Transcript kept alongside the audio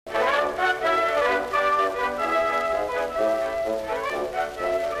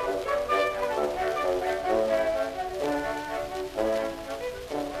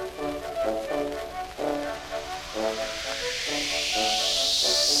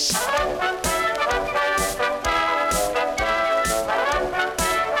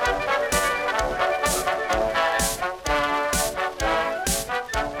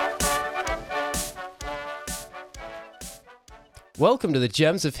Welcome to the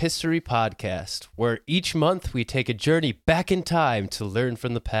Gems of History podcast, where each month we take a journey back in time to learn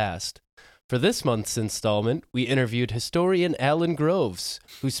from the past. For this month's installment, we interviewed historian Alan Groves,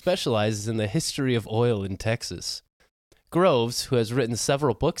 who specializes in the history of oil in Texas. Groves, who has written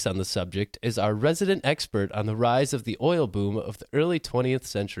several books on the subject, is our resident expert on the rise of the oil boom of the early 20th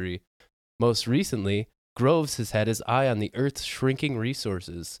century. Most recently, Groves has had his eye on the Earth's shrinking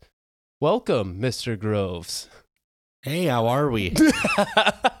resources. Welcome, Mr. Groves. Hey, how are we?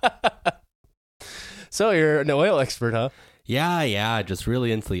 So you're an oil expert, huh? Yeah, just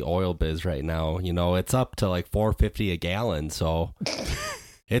really into the oil biz right now. You know, it's up to like $4.50 a gallon, so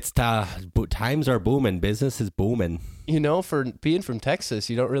it's times are booming, business is booming. You know, for being from Texas,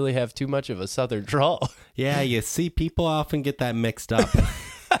 you don't really have too much of a southern drawl. Yeah, you see, people often get that mixed up,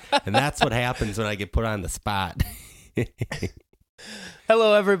 and that's what happens when I get put on the spot.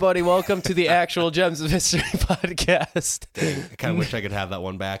 Hello, everybody. Welcome to the actual Gems of History podcast. Dang, I kind of wish I could have that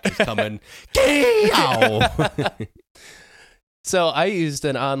one back. Just come in. Ow! So I used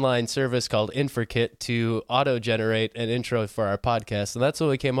an online service called InforKit to auto-generate an intro for our podcast, and that's what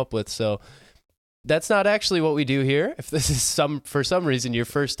we came up with. So that's not actually what we do here. If this is for some reason your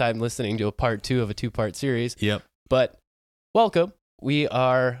first time listening to a part 2 of a 2-part series. Yep. But welcome. We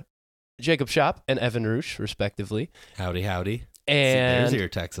are Jacob Shop and Evan Roosh, respectively. Howdy. And there's your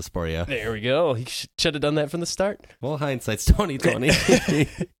Texas for you. There we go. He should have done that from the start. Well, hindsight's 2020.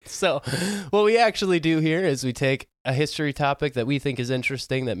 So what we actually do here is we take a history topic that we think is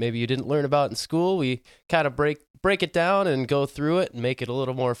interesting that maybe you didn't learn about in school. We kind of break it down and go through it and make it a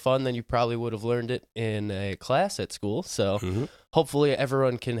little more fun than you probably would have learned it in a class at school. So hopefully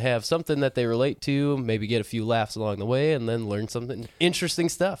everyone can have something that they relate to, maybe get a few laughs along the way, and then learn something interesting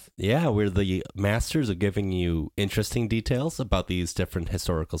stuff. Yeah, we're the masters of giving you interesting details about these different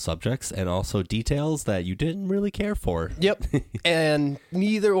historical subjects and also details that you didn't really care for. Yep. And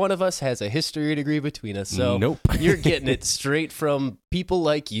neither one of us has a history degree between us. So nope. You're getting it straight from people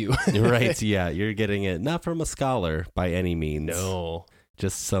like you. Right, yeah. You're getting it not from a scholar by any means. No.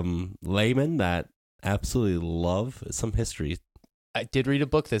 Just some laymen that absolutely love some history. I did read a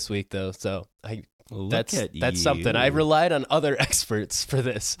book this week, though, so that's you. something. I relied on other experts for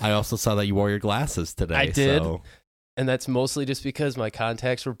this. I also saw that you wore your glasses today. I did, so. And that's mostly just because my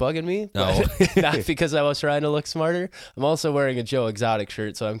contacts were bugging me, Oh. not because I was trying to look smarter. I'm also wearing a Joe Exotic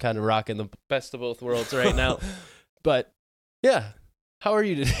shirt, so I'm kind of rocking the best of both worlds right now. But, yeah. How are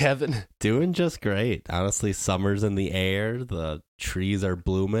you today, Evan? Doing just great. Honestly, summer's in the air. The trees are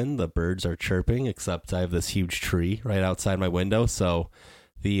blooming. The birds are chirping, except I have this huge tree right outside my window. So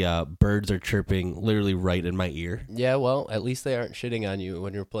the birds are chirping literally right in my ear. Yeah, well, at least they aren't shitting on you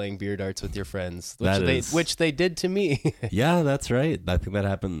when you're playing beer darts with your friends, which they did to me. Yeah, that's right. I think that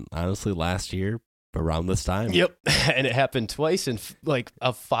happened, honestly, last year around this time. Yep. And it happened twice in like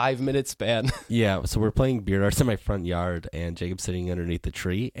a 5-minute span. Yeah, so we're playing beer darts in my front yard, and Jacob's sitting underneath the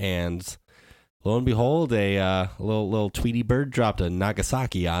tree, and lo and behold, a little Tweety bird dropped a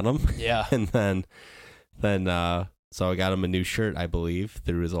Nagasaki on him. Yeah. And then so I got him a new shirt, I believe,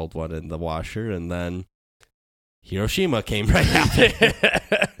 threw his old one in the washer, and then Hiroshima came right after.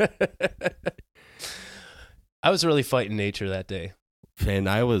 I was really fighting nature that day. And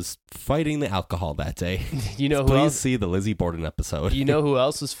I was fighting the alcohol that day. You know who Please else? see the Lizzie Borden episode. You know who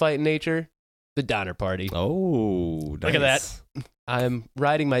else was fighting nature? The Donner Party. Oh, nice. Look at that. I'm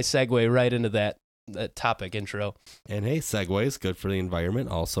riding my segue right into that topic intro. And hey, segues, good for the environment,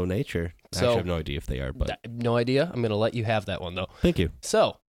 also nature. Actually, I have no idea if they are, but no idea. I'm going to let you have that one, though. Thank you.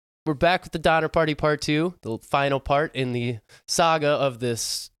 So, we're back with the Donner Party Part 2, the final part in the saga of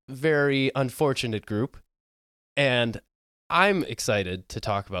this very unfortunate group. And I'm excited to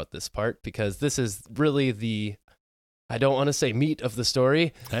talk about this part because this is really I don't want to say meat of the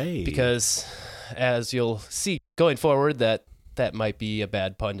story. Hey. Because as you'll see going forward, that might be a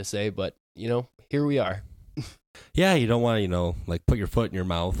bad pun to say, but, here we are. Yeah, you don't want to, like put your foot in your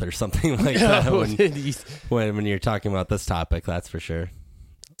mouth or something like that when you're talking about this topic, that's for sure.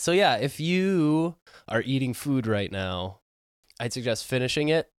 So yeah, if you are eating food right now, I'd suggest finishing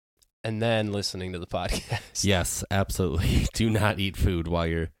it and then listening to the podcast. Yes, absolutely. Do not eat food while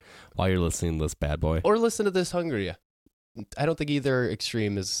you're listening to this bad boy. Or listen to this hungry. I don't think either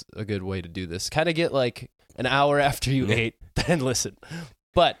extreme is a good way to do this. Kind of get like an hour after you ate, then listen.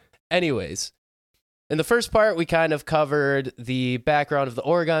 But anyways, in the first part, we kind of covered the background of the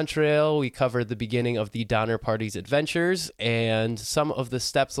Oregon Trail. We covered the beginning of the Donner Party's adventures and some of the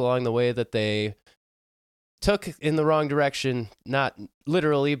steps along the way that they took in the wrong direction. Not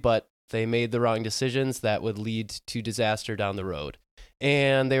literally, but they made the wrong decisions that would lead to disaster down the road.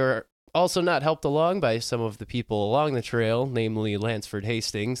 And they were Also not helped along by some of the people along the trail, namely Lansford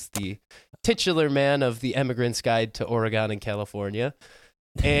Hastings, the titular man of the Emigrant's Guide to Oregon and California.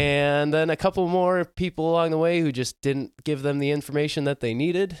 And then a couple more people along the way who just didn't give them the information that they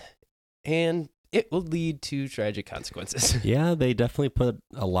needed. And it will lead to tragic consequences. Yeah, they definitely put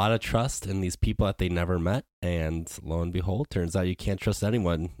a lot of trust in these people that they never met. And lo and behold, turns out you can't trust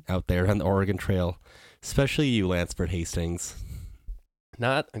anyone out there on the Oregon Trail, especially you, Lansford Hastings.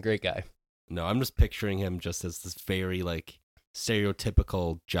 Not a great guy. No, I'm just picturing him just as this very, like,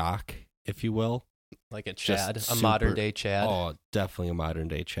 stereotypical jock, if you will. Like a Chad, Just a super- modern day Chad. Oh, definitely a modern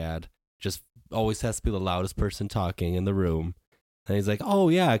day Chad. Just always has to be the loudest person talking in the room. And he's like, oh,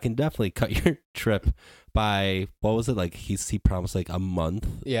 yeah, I can definitely cut your trip by, what was it? Like, he promised like a month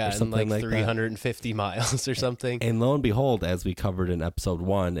Yeah, or and something like that. 350 miles or something. And lo and behold, as we covered in episode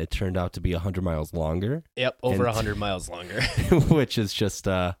 1, it turned out to be 100 miles longer, Yep, over And- 100 miles longer. which is just,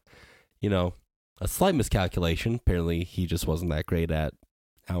 a slight miscalculation. Apparently, he just wasn't that great at,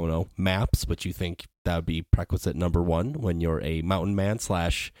 I don't know, maps, but you think that would be prerequisite number 1 when you're a mountain man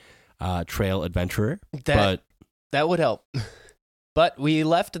 / trail adventurer. That would help. But we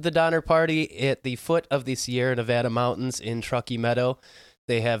left the Donner Party at the foot of the Sierra Nevada mountains in Truckee Meadow.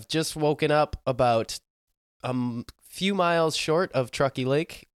 They have just woken up about a few miles short of Truckee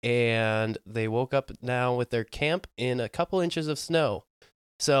Lake, and they woke up now with their camp in a couple inches of snow.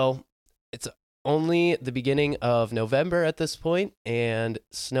 So it's only the beginning of November at this point, and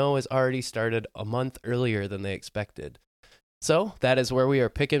snow has already started a month earlier than they expected. So that is where we are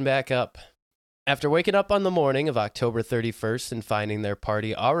picking back up. After waking up on the morning of October 31st and finding their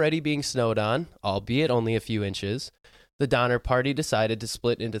party already being snowed on, albeit only a few inches, the Donner Party decided to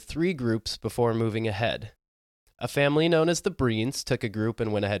split into 3 groups before moving ahead. A family known as the Breens took a group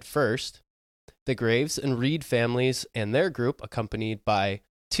and went ahead first. The Graves and Reed families and their group, accompanied by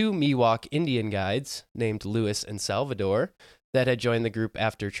 2 Miwok Indian guides named Lewis and Salvador, that had joined the group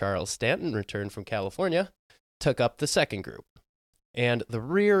after Charles Stanton returned from California, took up the second group. And the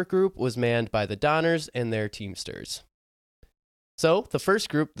rear group was manned by the Donners and their teamsters. So the first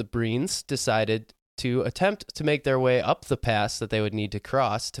group, the Breens, decided to attempt to make their way up the pass that they would need to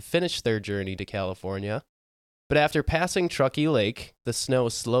cross to finish their journey to California. But after passing Truckee Lake, the snow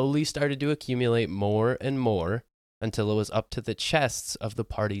slowly started to accumulate more and more until it was up to the chests of the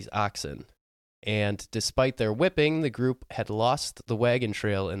party's oxen. And despite their whipping, the group had lost the wagon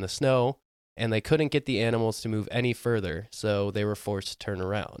trail in the snow, and they couldn't get the animals to move any further, so they were forced to turn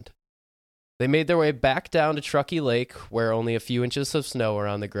around. They made their way back down to Truckee Lake, where only a few inches of snow were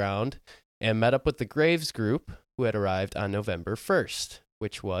on the ground, and met up with the Graves group, who had arrived on November 1st,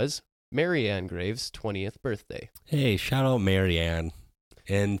 which was Mary Ann Graves' 20th birthday. Hey, shout out Marianne.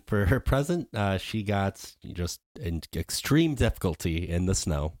 And for her present, she got just in extreme difficulty in the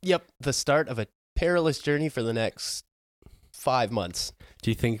snow. Yep, the start of a perilous journey for the next 5 months.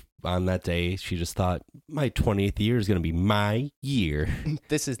 Do you think on that day she just thought, my 20th year is going to be my year?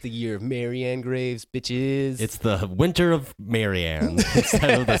 This is the year of Mary Ann Graves, bitches. It's the winter of Marianne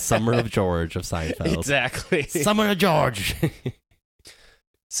instead of the summer of George of Seinfeld. Exactly. Summer of George.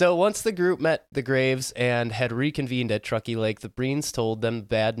 So once the group met the Graves and had reconvened at Truckee Lake, the Breens told them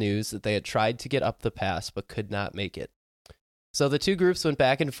bad news that they had tried to get up the pass but could not make it. So the 2 groups went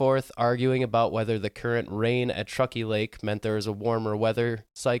back and forth, arguing about whether the current rain at Truckee Lake meant there was a warmer weather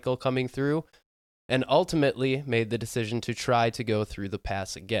cycle coming through, and ultimately made the decision to try to go through the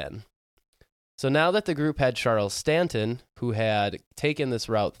pass again. So now that the group had Charles Stanton, who had taken this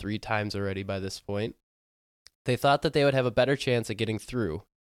route 3 times already by this point, they thought that they would have a better chance at getting through.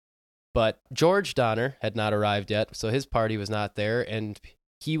 But George Donner had not arrived yet, so his party was not there, and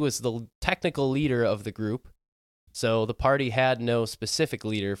he was the technical leader of the group. So the party had no specific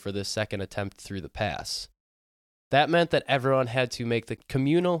leader for this second attempt through the pass. That meant that everyone had to make the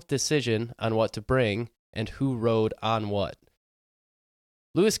communal decision on what to bring and who rode on what.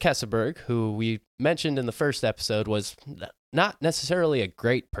 Louis Kesselberg, who we mentioned in the first episode, was not necessarily a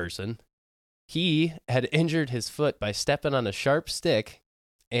great person. He had injured his foot by stepping on a sharp stick,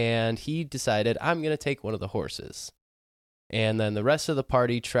 and he decided, I'm going to take one of the horses. And then the rest of the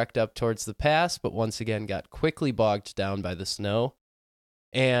party trekked up towards the pass, but once again got quickly bogged down by the snow.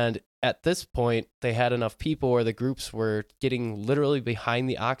 And at this point, they had enough people where the groups were getting literally behind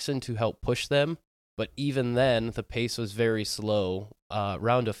the oxen to help push them. But even then, the pace was very slow,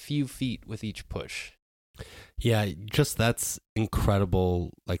 around a few feet with each push. Yeah, just that's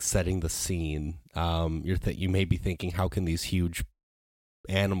incredible, like setting the scene. You may be thinking, how can these huge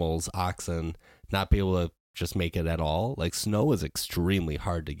animals, oxen, not be able to just make it at all. Like snow is extremely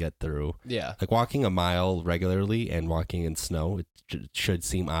hard to get through. Yeah. Like walking a mile regularly and walking in snow, it should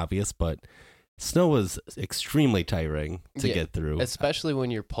seem obvious, but snow is extremely tiring to get through. Especially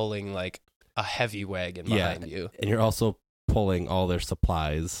when you're pulling like a heavy wagon behind you. And you're also pulling all their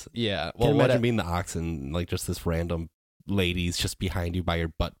supplies. Yeah. Well, imagine being the oxen, like just this random ladies just behind you by your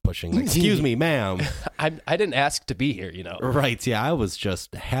butt pushing. Like, excuse me, ma'am. I didn't ask to be here, Right. Yeah. I was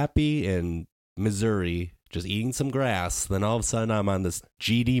just happy in Missouri, just eating some grass. Then all of a sudden I'm on this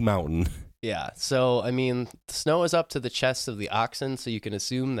GD mountain. Yeah. So, I mean, the snow is up to the chests of the oxen. So you can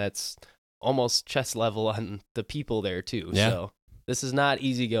assume that's almost chest level on the people there too. Yeah. So this is not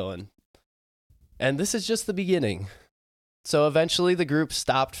easy going. And this is just the beginning. So eventually the group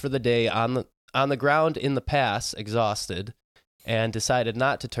stopped for the day on the ground in the pass, exhausted, and decided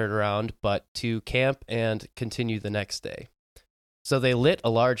not to turn around, but to camp and continue the next day. So they lit a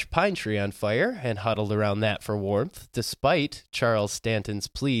large pine tree on fire and huddled around that for warmth, despite Charles Stanton's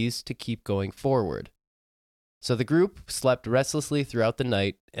pleas to keep going forward. So the group slept restlessly throughout the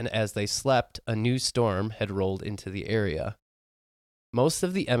night, and as they slept, a new storm had rolled into the area. Most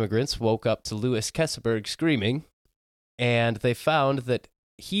of the emigrants woke up to Louis Keseberg screaming, and they found that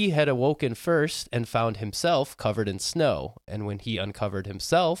he had awoken first and found himself covered in snow, and when he uncovered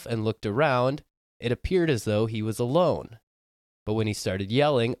himself and looked around, it appeared as though he was alone. But when he started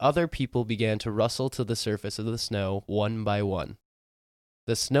yelling, other people began to rustle to the surface of the snow one by one.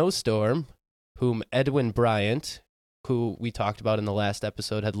 The snowstorm, whom Edwin Bryant, who we talked about in the last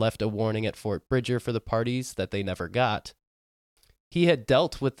episode, had left a warning at Fort Bridger for the parties that they never got. He had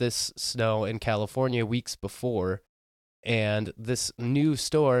dealt with this snow in California weeks before, and this new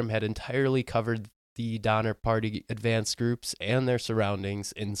storm had entirely covered the Donner Party advance groups and their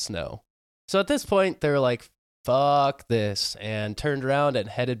surroundings in snow. So at this point, they were like, fuck this, and turned around and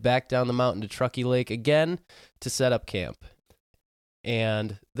headed back down the mountain to Truckee Lake again to set up camp.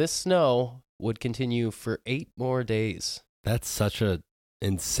 And this snow would continue for 8 more days. That's such a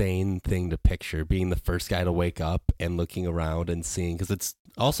insane thing to picture, being the first guy to wake up and looking around and seeing, because it's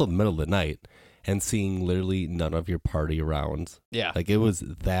also the middle of the night, and seeing literally none of your party around. Yeah. Like it was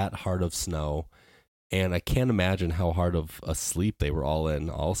that hard of snow. And I can't imagine how hard of a sleep they were all in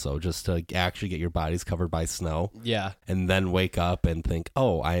also, just to actually get your bodies covered by snow. Yeah. And then wake up and think,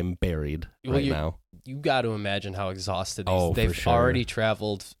 oh, I am buried now. You got to imagine how exhausted they've already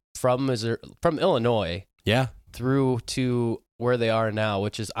traveled from Illinois. Yeah. Through to where they are now,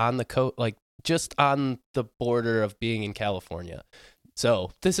 which is on the coast, like just on the border of being in California.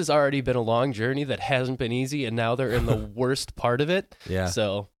 So this has already been a long journey that hasn't been easy, and now they're in the worst part of it. Yeah.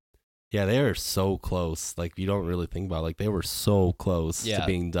 So yeah, they are so close. Like you don't really think about it. Like they were so close to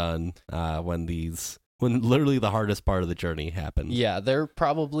being done when literally the hardest part of the journey happened. Yeah, they're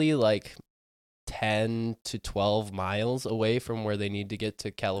probably like 10 to 12 miles away from where they need to get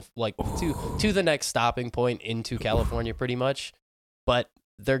to to the next stopping point into California pretty much. But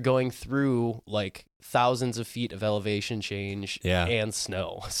they're going through like thousands of feet of elevation change and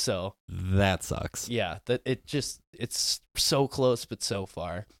snow. So that sucks. Yeah, it's so close but so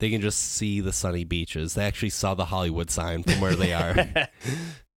far. They can just see the sunny beaches. They actually saw the Hollywood sign from where they are.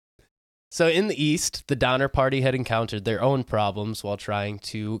 So in the east, the Donner Party had encountered their own problems while trying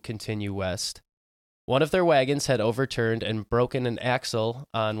to continue west. One of their wagons had overturned and broken an axle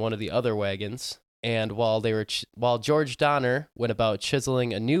on one of the other wagons. And while George Donner went about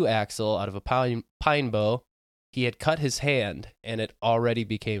chiseling a new axle out of a pine bow, he had cut his hand, and it already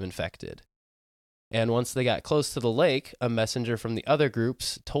became infected. And once they got close to the lake, a messenger from the other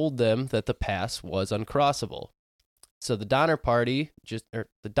groups told them that the pass was uncrossable. So the Donner Party,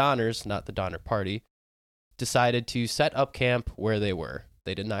 the Donners, not the Donner Party, decided to set up camp where they were.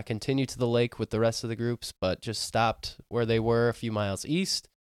 They did not continue to the lake with the rest of the groups, but just stopped where they were a few miles east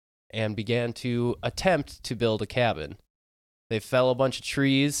and began to attempt to build a cabin. They fell a bunch of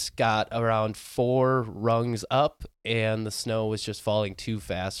trees, got around 4 rungs up, and the snow was just falling too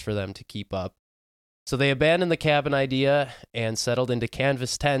fast for them to keep up. So they abandoned the cabin idea and settled into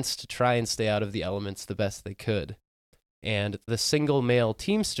canvas tents to try and stay out of the elements the best they could. And the single male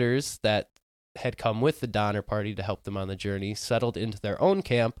teamsters that had come with the Donner Party to help them on the journey settled into their own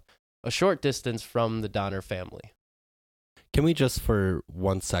camp a short distance from the Donner family. Can we just for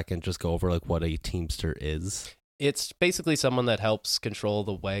 1 second just go over like what a teamster is? It's basically someone that helps control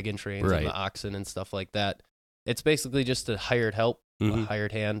the wagon trains and the oxen and stuff like that. It's basically just a hired help, a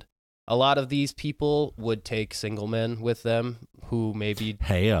hired hand. A lot of these people would take single men with them who maybe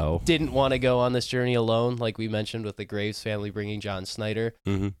didn't want to go on this journey alone, like we mentioned with the Graves family bringing John Snyder.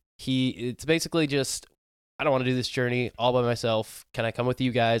 It's basically just, I don't want to do this journey all by myself. Can I come with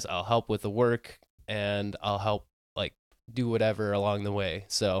you guys? I'll help with the work, and I'll help like do whatever along the way.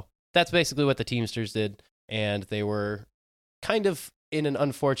 So that's basically what the Teamsters did, and they were kind of in an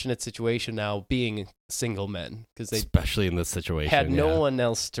unfortunate situation now being single men because they especially in this situation, had no one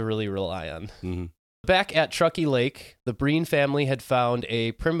else to really rely on. Mm-hmm. Back at Truckee Lake, the Breen family had found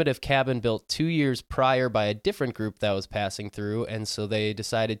a primitive cabin built 2 years prior by a different group that was passing through, and so they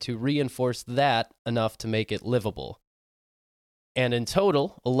decided to reinforce that enough to make it livable. And in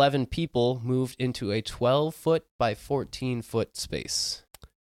total, 11 people moved into a 12-foot by 14-foot space.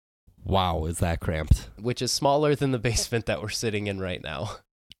 Wow, is that cramped? Which is smaller than the basement that we're sitting in right now.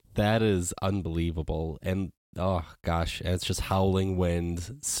 That is unbelievable. And, oh, gosh, it's just howling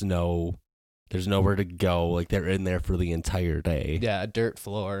wind, snow. There's nowhere to go. Like, they're in there for the entire day. Yeah, a dirt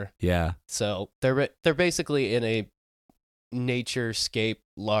floor. Yeah. So they're basically in a naturescape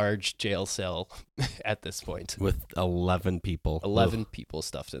large jail cell at this point. With 11 people. 11 people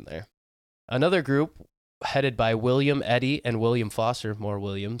stuffed in there. Another group headed by William Eddy and William Foster. More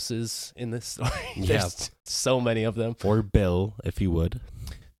Williamses in this story. Yeah. There's so many of them. Or Bill, if you would.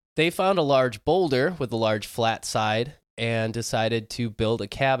 They found a large boulder with a large flat side and decided to build a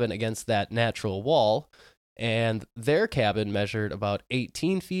cabin against that natural wall. And their cabin measured about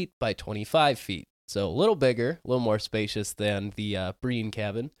 18 feet by 25 feet. So a little bigger, a little more spacious than the Breen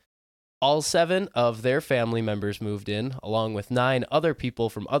cabin. All 7 of their family members moved in, along with 9 other people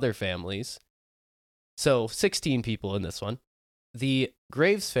from other families. So 16 people in this one. The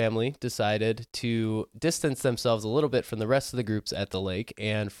Graves family decided to distance themselves a little bit from the rest of the groups at the lake,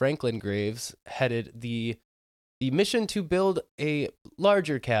 and Franklin Graves headed the mission to build a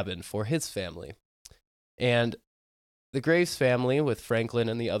larger cabin for his family. And the Graves family, with Franklin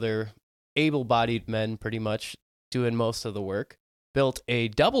and the other able-bodied men pretty much doing most of the work, built a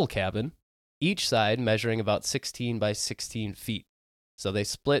double cabin, each side measuring about 16 by 16 feet. So they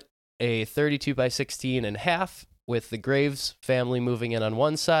split a 32 by 16 in half, with the Graves family moving in on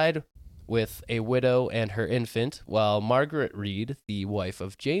one side with a widow and her infant, while Margaret Reed, the wife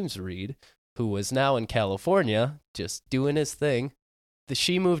of James Reed, who was now in California, just doing his thing,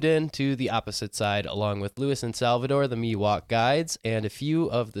 she moved in to the opposite side, along with Louis and Salvador, the Miwok guides, and a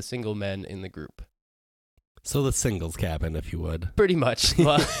few of the single men in the group. So the singles cabin, if you would. Pretty much.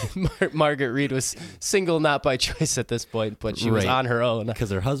 Well, Margaret Reed was single not by choice at this point, but she was on her own.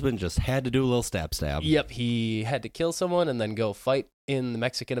 Because her husband just had to do a little stab. Yep, he had to kill someone and then go fight in the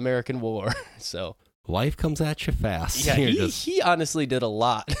Mexican-American War. So life comes at you fast. Yeah, he honestly did a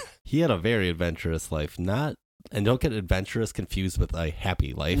lot. He had a very adventurous life. And don't get adventurous confused with a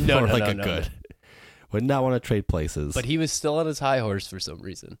happy life no, or no, good. No. Would not want to trade places. But he was still on his high horse for some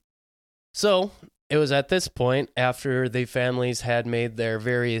reason. So it was at this point, after the families had made their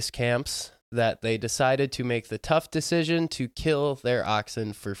various camps, that they decided to make the tough decision to kill their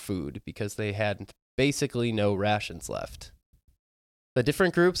oxen for food because they had basically no rations left. The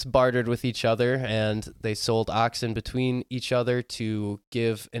different groups bartered with each other, and they sold oxen between each other to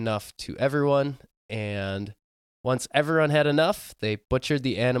give enough to everyone. And once everyone had enough, they butchered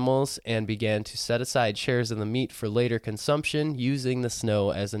the animals and began to set aside shares of the meat for later consumption, using the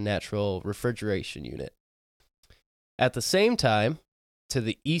snow as a natural refrigeration unit. At the same time, to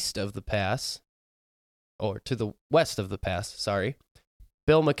the east of the pass, or to the west of the pass,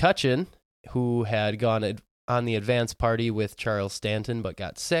 Bill McCutcheon, who had gone on the advance party with Charles Stanton but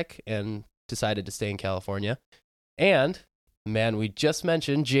got sick and decided to stay in California, and the man we just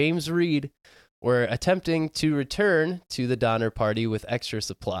mentioned, James Reed, were attempting to return to the Donner Party with extra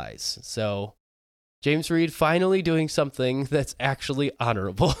supplies. So James Reed finally doing something that's actually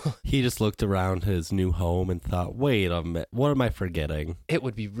honorable. He just looked around his new home and thought, wait a minute, what am I forgetting? It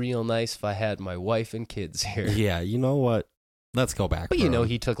would be real nice if I had my wife and kids here. Yeah, you know what? Let's go back. But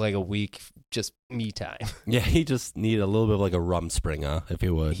he took like a week, just me time. Yeah, he just needed a little bit of like a rumspringer, if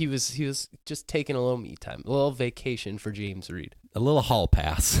you would. He was just taking a little me time, a little vacation for James Reed. A little hall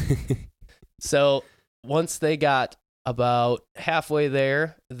pass. So once they got about halfway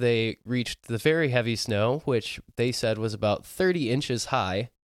there, they reached the very heavy snow, which they said was about 30 inches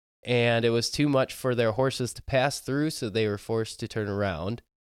high, and it was too much for their horses to pass through, so they were forced to turn around.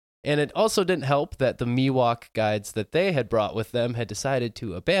 And it also didn't help that the Miwok guides that they had brought with them had decided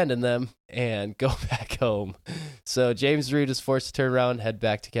to abandon them and go back home. So James Reed was forced to turn around and head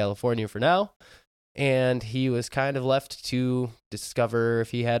back to California for now, and he was kind of left to discover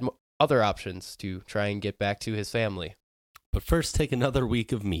if he had other options to try and get back to his family. But first, take another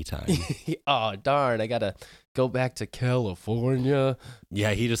week of me time. Oh, darn, I gotta go back to California.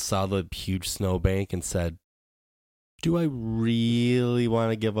 Yeah, he just saw the huge snowbank and said, Do I really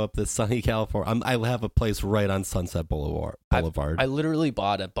want to give up this sunny California? I have a place right on Sunset Boulevard. I literally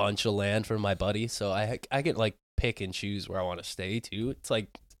bought a bunch of land for my buddy, so I can like pick and choose where I want to stay too. It's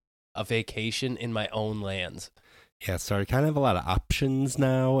like a vacation in my own lands. Yeah, sorry, kind of have a lot of options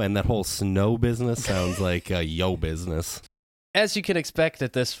now, and that whole snow business sounds like a yo business. As you can expect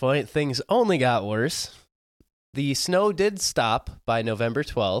at this point, things only got worse. The snow did stop by November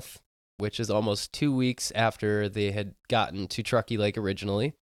 12th, which is almost 2 weeks after they had gotten to Truckee Lake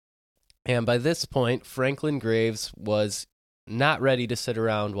originally. And by this point, Franklin Graves was not ready to sit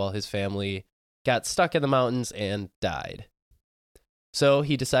around while his family got stuck in the mountains and died. So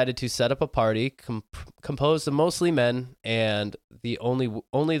he decided to set up a party composed of mostly men and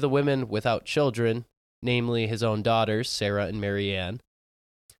only the women without children, namely his own daughters, Sarah and Mary Ann.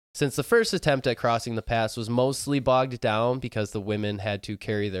 Since the first attempt at crossing the pass was mostly bogged down because the women had to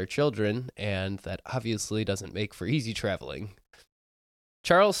carry their children, and that obviously doesn't make for easy traveling.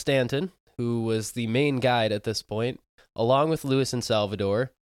 Charles Stanton, who was the main guide at this point, along with Lewis and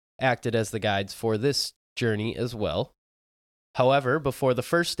Salvador, acted as the guides for this journey as well. However, before the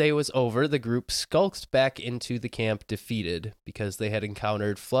first day was over, the group skulked back into the camp defeated because they had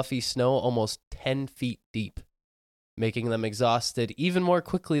encountered fluffy snow almost 10 feet deep, making them exhausted even more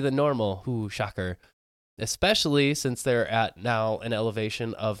quickly than normal. Ooh, shocker. Especially since they're at now an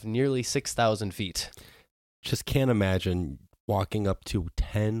elevation of nearly 6,000 feet. Just can't imagine walking up to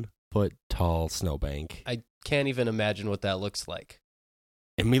 10-foot tall snowbank. I can't even imagine what that looks like.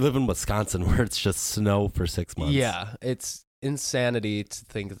 And we live in Wisconsin where it's just snow for 6 months. Yeah, it's insanity to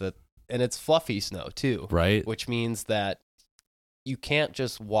think that, and it's fluffy snow too. Right. Which means that you can't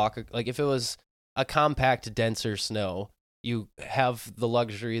just walk, like if it was a compact, denser snow, you have the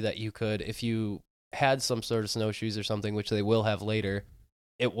luxury that you could, if you had some sort of snowshoes or something, which they will have later,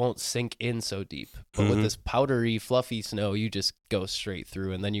 it won't sink in so deep. But with this powdery, fluffy snow, you just go straight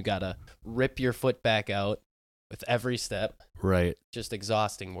through, and then you gotta rip your foot back out with every step. Right. Just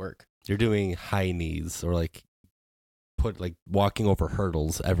exhausting work. You're doing high knees or walking over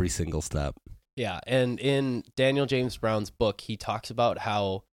hurdles every single step. Yeah, and in Daniel James Brown's book, he talks about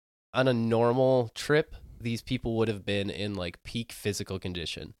how on a normal trip, these people would have been in like peak physical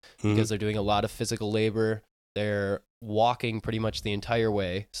condition because they're doing a lot of physical labor. They're walking pretty much the entire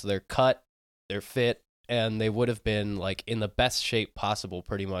way. So they're cut, they're fit, and they would have been like in the best shape possible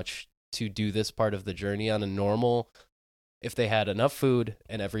pretty much to do this part of the journey on a normal, if they had enough food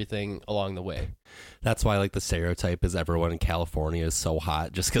and everything along the way. That's why like the stereotype is everyone in California is so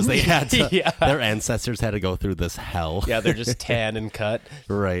hot just because they had to, yeah. Their ancestors had to go through this hell. Yeah, they're just tan and cut.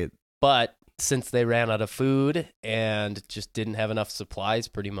 Right. But since they ran out of food and just didn't have enough supplies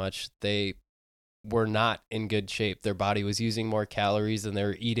pretty much, they were not in good shape. Their body was using more calories than they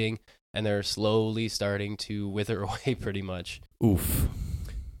were eating, and they're slowly starting to wither away pretty much. Oof.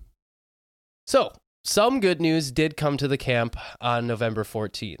 So, some good news did come to the camp on November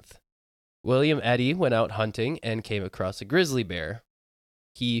 14th. William Eddy went out hunting and came across a grizzly bear.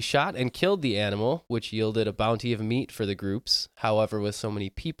 He shot and killed the animal, which yielded a bounty of meat for the groups. However, with so many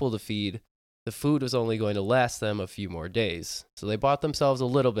people to feed, the food was only going to last them a few more days, so they bought themselves a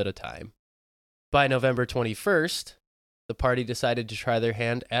little bit of time. By November 21st, the party decided to try their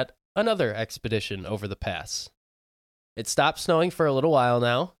hand at another expedition over the pass. It stopped snowing for a little while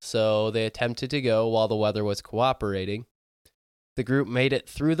now, so they attempted to go while the weather was cooperating. The group made it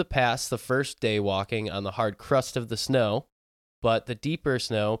through the pass the first day walking on the hard crust of the snow, but the deeper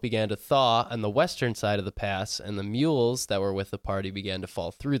snow began to thaw on the western side of the pass, and the mules that were with the party began to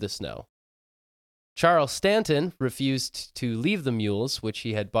fall through the snow. Charles Stanton refused to leave the mules, which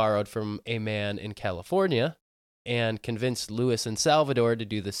he had borrowed from a man in California, and convinced Lewis and Salvador to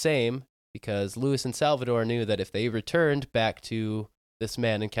do the same, because Lewis and Salvador knew that if they returned back to this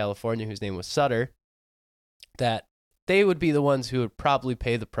man in California whose name was Sutter, that they would be the ones who would probably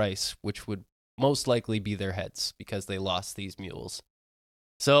pay the price, which would most likely be their heads because they lost these mules.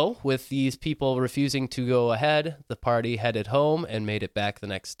 So, with these people refusing to go ahead, the party headed home and made it back the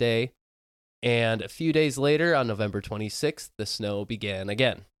next day. And a few days later, on November 26th, the snow began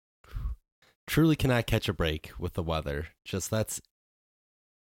again. Truly cannot catch a break with the weather. Just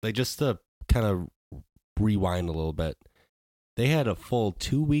to kind of rewind a little bit, they had a full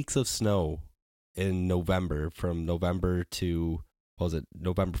 2 weeks of snow in November, from November to,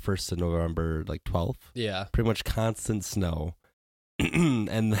 November 1st to November 12th? Yeah. Pretty much constant snow.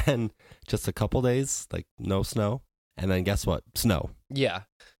 And then just a couple days, no snow. And then guess what? Snow. Yeah.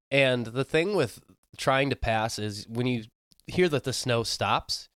 And the thing with trying to pass is when you hear that the snow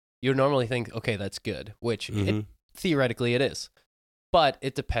stops, you normally think, okay, that's good, which theoretically it is. But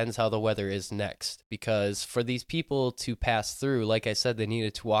it depends how the weather is next, because for these people to pass through, like I said, they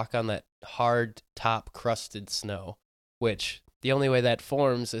needed to walk on that hard top crusted snow, which the only way that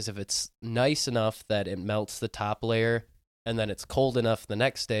forms is if it's nice enough that it melts the top layer, and then it's cold enough the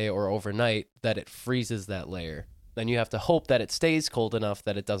next day or overnight that it freezes that layer. Then you have to hope that it stays cold enough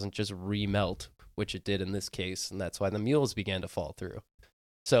that it doesn't just remelt, which it did in this case, and that's why the mules began to fall through.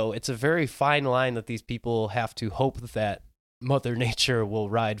 So it's a very fine line that these people have to hope that Mother Nature will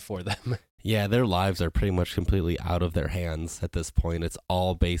ride for them. Yeah, their lives are pretty much completely out of their hands at this point. It's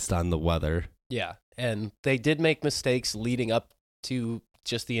all based on the weather. Yeah, and they did make mistakes leading up to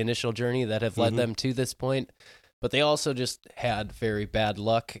just the initial journey that have led them to this point, but they also just had very bad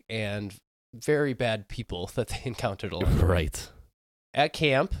luck and very bad people that they encountered along the way. Right. At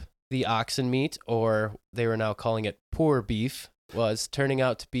camp, the oxen meat, or they were now calling it poor beef, was turning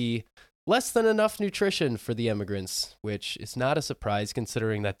out to be less than enough nutrition for the emigrants, which is not a surprise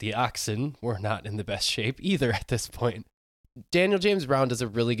considering that the oxen were not in the best shape either at this point. Daniel James Brown does a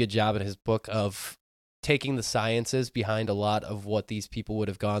really good job in his book of taking the sciences behind a lot of what these people would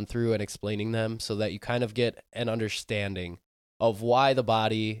have gone through and explaining them so that you kind of get an understanding of why the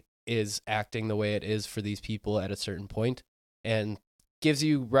body is acting the way it is for these people at a certain point, and gives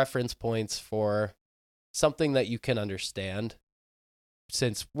you reference points for something that you can understand,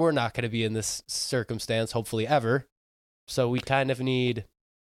 since we're not going to be in this circumstance, hopefully ever. So we kind of need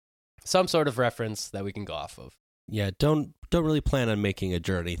some sort of reference that we can go off of. Yeah, don't really plan on making a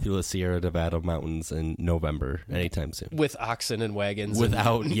journey through the Sierra Nevada mountains in November anytime soon. With oxen and wagons.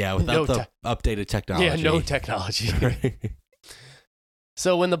 Without the updated technology. Yeah, no technology.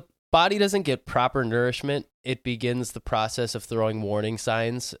 So when the body doesn't get proper nourishment, it begins the process of throwing warning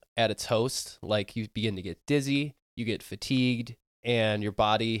signs at its host. Like you begin to get dizzy, you get fatigued, and your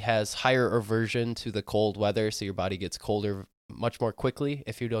body has higher aversion to the cold weather, so your body gets colder much more quickly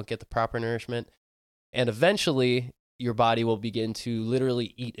if you don't get the proper nourishment. And eventually, your body will begin to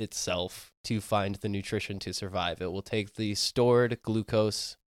literally eat itself to find the nutrition to survive. It will take the stored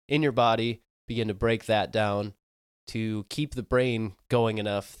glucose in your body, begin to break that down to keep the brain going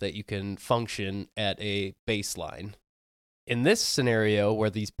enough that you can function at a baseline. In this scenario, where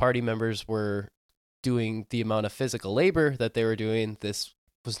these party members were doing the amount of physical labor that they were doing, this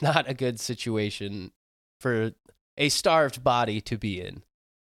was not a good situation for a starved body to be in.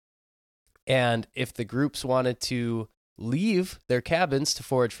 And if the groups wanted to leave their cabins to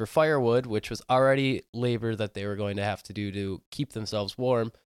forage for firewood, which was already labor that they were going to have to do to keep themselves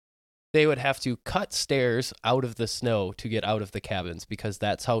warm, they would have to cut stairs out of the snow to get out of the cabins, because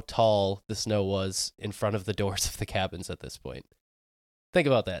that's how tall the snow was in front of the doors of the cabins at this point. Think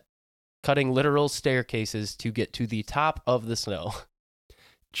about that. Cutting literal staircases to get to the top of the snow.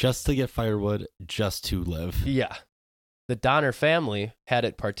 Just to get firewood, just to live. Yeah. The Donner family had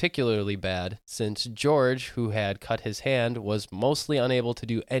it particularly bad, since George, who had cut his hand, was mostly unable to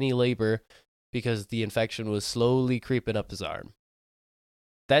do any labor because the infection was slowly creeping up his arm.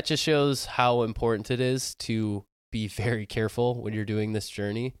 That just shows how important it is to be very careful when you're doing this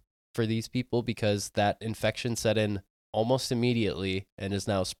journey for these people, because that infection set in almost immediately and is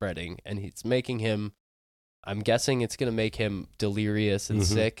now spreading, and it's making him, I'm guessing it's going to make him delirious and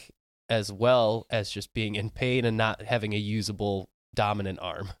sick, as well as just being in pain and not having a usable dominant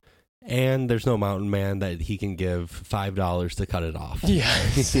arm. And there's no mountain man that he can give $5 to cut it off. Yeah.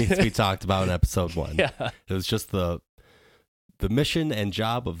 We talked about in episode 1. Yeah. It was just the mission and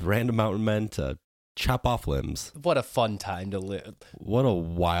job of random mountain men to chop off limbs. What a fun time to live. What a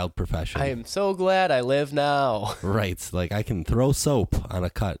wild profession. I am so glad I live now. Right. Like, I can throw soap on a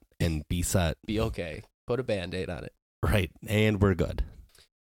cut and be set. Be okay. Put a Band-Aid on it. Right. And we're good.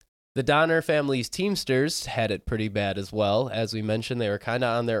 The Donner family's Teamsters had it pretty bad as well. As we mentioned, they were kind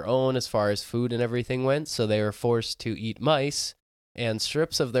of on their own as far as food and everything went, so they were forced to eat mice and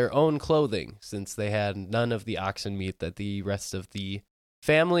strips of their own clothing, since they had none of the oxen meat that the rest of the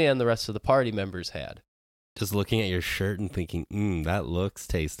family and the rest of the party members had. Just looking at your shirt and thinking, that looks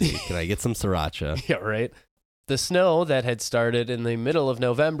tasty. Can I get some sriracha? Yeah, right. The snow that had started in the middle of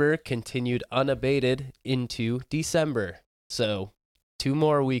November continued unabated into December. So 2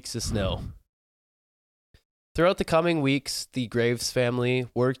 more weeks of snow. Throughout the coming weeks, the Graves family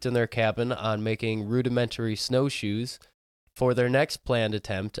worked in their cabin on making rudimentary snowshoes for their next planned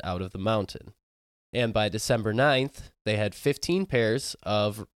attempt out of the mountain. And by December 9th, they had 15 pairs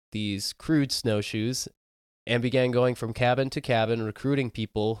of these crude snowshoes and began going from cabin to cabin, recruiting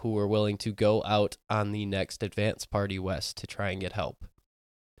people who were willing to go out on the next advance party west to try and get help.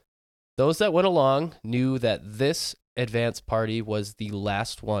 Those that went along knew that this advance party was the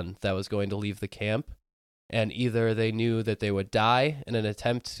last one that was going to leave the camp, And either they knew that they would die in an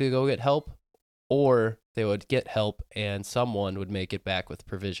attempt to go get help, or they would get help and someone would make it back with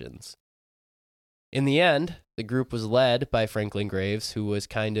provisions. In the end, the group was led by Franklin Graves, who was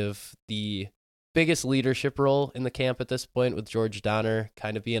kind of the biggest leadership role in the camp at this point, with George Donner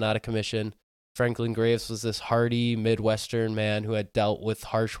kind of being out of commission. Franklin Graves was this hardy Midwestern man who had dealt with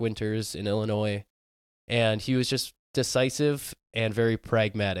harsh winters in Illinois, and he was just decisive and very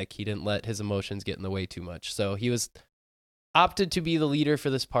pragmatic. He didn't let his emotions get in the way too much. So he was opted to be the leader for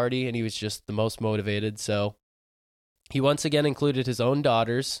this party, and he was just the most motivated. So he once again included his own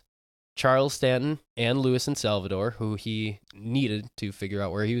daughters, Charles Stanton and Louis and Salvador, who he needed to figure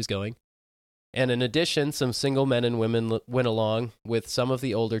out where he was going. And in addition, some single men and women went along with some of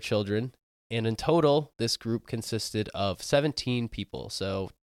the older children. And in total, this group consisted of 17 people.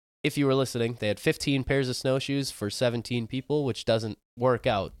 So if you were listening, they had 15 pairs of snowshoes for 17 people, which doesn't work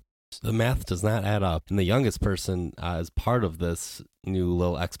out. The math does not add up. And the youngest person as part of this new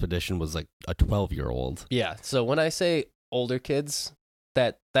little expedition was like a 12-year-old. Yeah. So when I say older kids,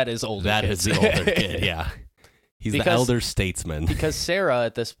 that is older That kids. is the older kid, yeah. He's the elder statesman. Because Sarah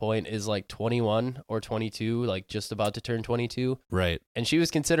at this point is like 21 or 22, like just about to turn 22. Right. And she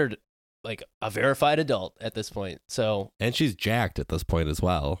was considered like a verified adult at this point. So, and she's jacked at this point as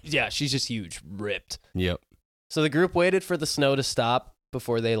well. yeah, she's just huge, ripped. Yep. So the group waited for the snow to stop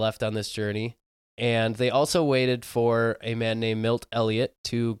before they left on this journey. And they also waited for a man named Milt Elliott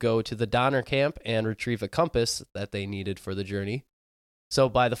to go to the Donner camp and retrieve a compass that they needed for the journey. So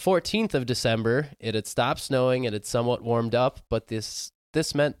by the 14th of December, it had stopped snowing. It had somewhat warmed up, but this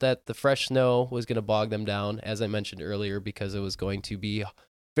meant that the fresh snow was going to bog them down, as I mentioned earlier, because it was going to be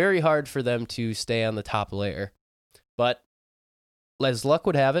very hard for them to stay on the top layer. But as luck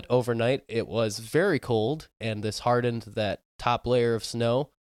would have it, overnight it was very cold, and this hardened that top layer of snow,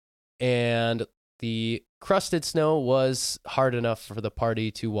 and the crusted snow was hard enough for the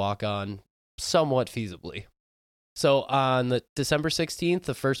party to walk on somewhat feasibly. So on the December 16th,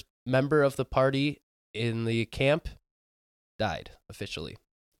 the first member of the party in the camp died officially.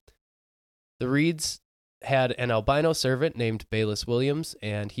 The Reeds had an albino servant named Bayless Williams,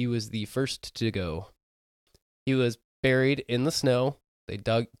 and he was the first to go. He was buried in the snow. They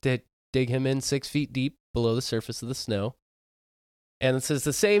dig him in 6 feet deep below the surface of the snow. And this is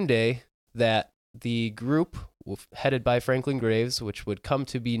the same day that the group headed by Franklin Graves, which would come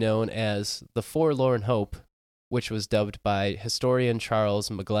to be known as the Forlorn Hope, which was dubbed by historian Charles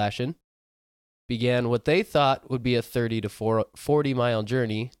McGlashan, began what they thought would be a 30 to 40 mile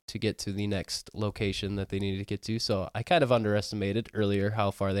journey to get to the next location that they needed to get to. So I kind of underestimated earlier how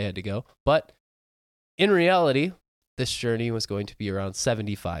far they had to go. But in reality, this journey was going to be around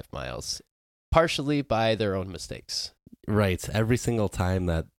 75 miles, partially by their own mistakes. Right. Every single time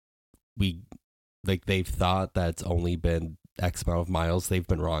that they've thought that it's only been X amount of miles, they've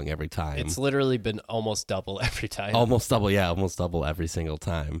been wrong every time. It's literally been almost double every time. Almost double every single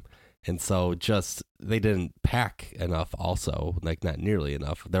time. And so just they didn't pack enough also, like not nearly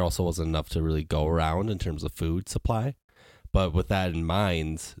enough. There also wasn't enough to really go around in terms of food supply. But with that in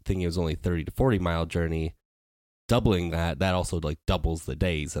mind, thinking it was only 30 to 40 mile journey, doubling that also like doubles the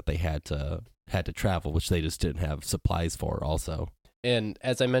days that they had to travel, which they just didn't have supplies for also. And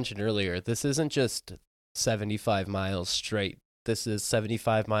as I mentioned earlier, this isn't just 75 miles straight. This is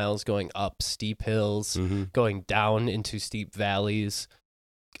 75 miles going up steep hills, going down into steep valleys,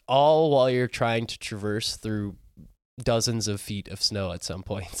 all while you're trying to traverse through dozens of feet of snow at some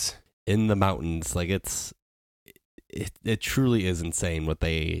points. In the mountains, like it truly is insane what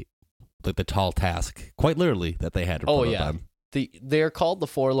they, like the tall task, quite literally, that they had to put up on. They're called the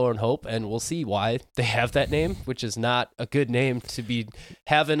Forlorn Hope, and we'll see why they have that name, which is not a good name to be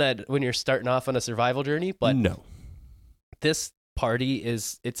having when you're starting off on a survival journey. But no, this party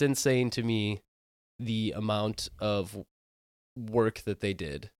it's insane to me, the amount of work that they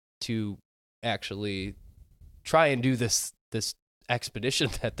did to actually try and do this expedition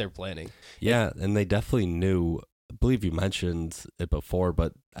that they're planning. Yeah, and they definitely knew, I believe you mentioned it before,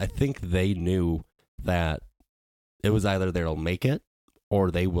 but I think they knew that it was either they'll make it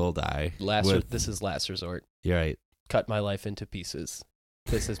or they will die. This is last resort. You're right. Cut my life into pieces.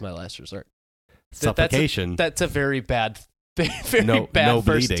 This is my last resort. Suffocation. That's a very bad bad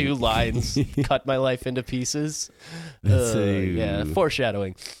first bleeding. 2 lines. Cut my life into pieces. Yeah,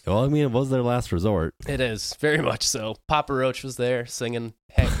 foreshadowing. Well, I mean, it was their last resort. It is, very much so. Papa Roach was there singing,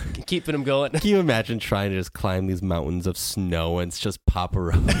 hey, keeping them going. Can you imagine trying to just climb these mountains of snow and it's just Papa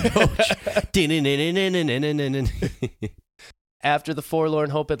Roach? After the Forlorn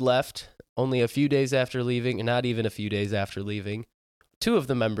Hope had left, only a few days after leaving, and not even a few days after leaving, 2 of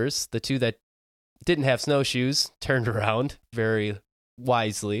the members, the 2 that didn't have snowshoes turned around very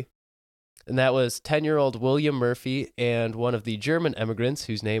wisely. And that was 10-year-old William Murphy and one of the German immigrants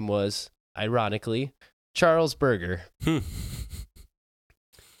whose name was, ironically, Charles Berger.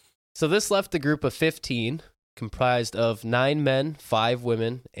 So this left a group of 15, comprised of 9 men, 5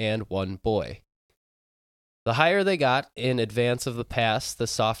 women, and 1 boy. The higher they got in advance of the pass, the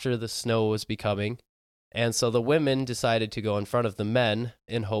softer the snow was becoming, and so the women decided to go in front of the men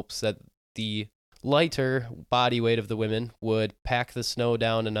in hopes that the lighter body weight of the women would pack the snow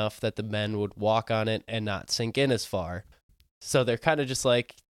down enough that the men would walk on it and not sink in as far. So they're kind of just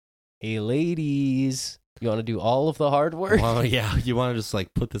like, hey, ladies, you want to do all of the hard work? Well, yeah, you want to just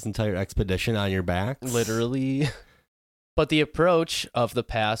like put this entire expedition on your back? Literally. But the approach of the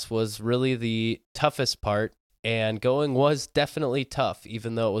pass was really the toughest part, and going was definitely tough,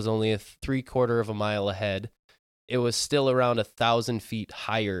 even though it was only a 3/4 of a mile ahead. It was still around 1,000 feet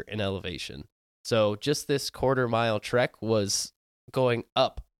higher in elevation. So just this 1/4 mile trek was going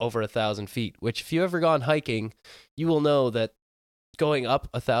up over 1,000 feet, which if you've ever gone hiking, you will know that going up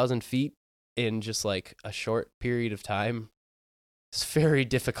 1,000 feet in just like a short period of time is very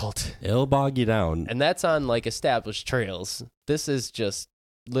difficult. It'll bog you down. And that's on like established trails. This is just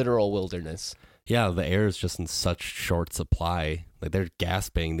literal wilderness. Yeah, the air is just in such short supply. Like they're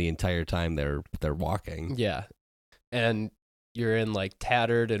gasping the entire time they're walking. Yeah. And you're in like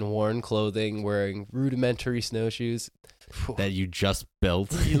tattered and worn clothing, wearing rudimentary snowshoes that you just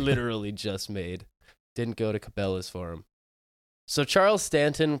built. You literally just made. Didn't go to Cabela's for them. So Charles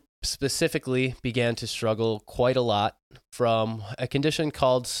Stanton specifically began to struggle quite a lot from a condition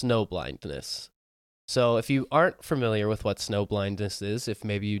called snow blindness. So if you aren't familiar with what snow blindness is, if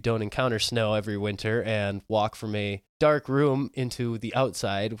maybe you don't encounter snow every winter and walk from a dark room into the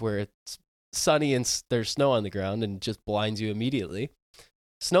outside where it's sunny and there's snow on the ground and just blinds you immediately.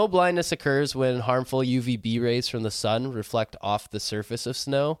 Snow blindness occurs when harmful UVB rays from the sun reflect off the surface of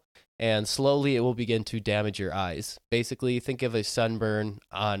snow, and slowly it will begin to damage your eyes. Basically, think of a sunburn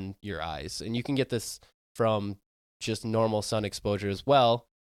on your eyes, and you can get this from just normal sun exposure as well.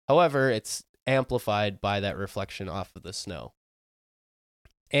 However, it's amplified by that reflection off of the snow.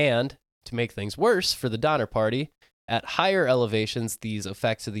 And to make things worse for the Donner Party, at higher elevations, these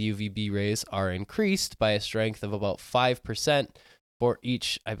effects of the UVB rays are increased by a strength of about 5% for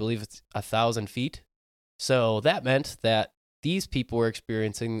each, I believe it's 1,000 feet. So that meant that these people were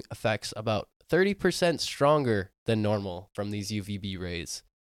experiencing effects about 30% stronger than normal from these UVB rays.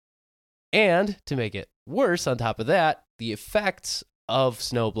 And to make it worse, on top of that, the effects of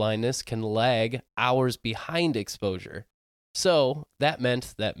snow blindness can lag hours behind exposure. So that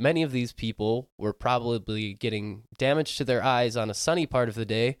meant that many of these people were probably getting damage to their eyes on a sunny part of the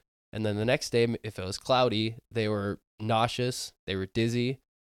day, and then the next day, if it was cloudy, they were nauseous, they were dizzy,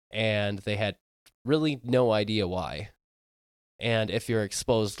 and they had really no idea why. And if you're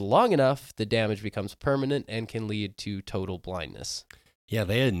exposed long enough, the damage becomes permanent and can lead to total blindness. Yeah,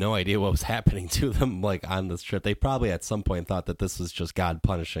 they had no idea what was happening to them like on this trip. They probably at some point thought that this was just God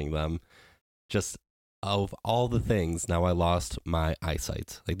punishing them. Just of all the things, now I lost my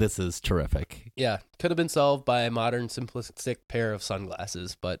eyesight. Like, this is terrific. Yeah, could have been solved by a modern simplistic pair of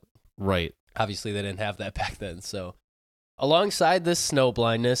sunglasses, but right. Obviously they didn't have that back then. So alongside this snow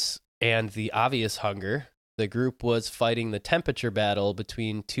blindness and the obvious hunger, the group was fighting the temperature battle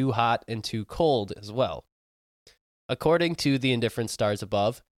between too hot and too cold as well. According to the Indifferent Stars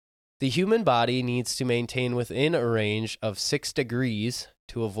Above, the human body needs to maintain within a range of 6 degrees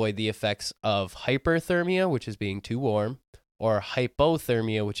to avoid the effects of hyperthermia, which is being too warm, or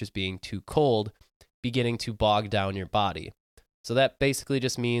hypothermia, which is being too cold, beginning to bog down your body. So that basically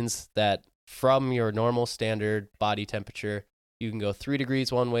just means that from your normal standard body temperature, you can go 3 degrees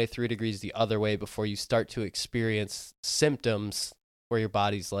one way, 3 degrees the other way before you start to experience symptoms where your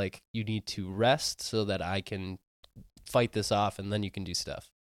body's like, you need to rest so that I can fight this off, and then you can do stuff.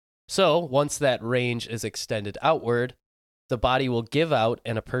 So once that range is extended outward, the body will give out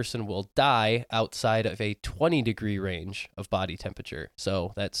and a person will die outside of a 20-degree range of body temperature.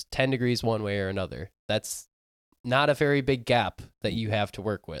 So that's 10 degrees one way or another. That's not a very big gap that you have to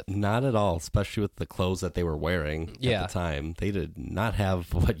work with. Not at all, especially with the clothes that they were wearing at the time. They did not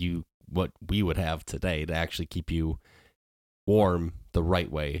have what we would have today to actually keep you warm the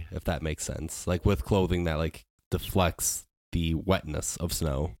right way, if that makes sense. Like with clothing that like deflects the wetness of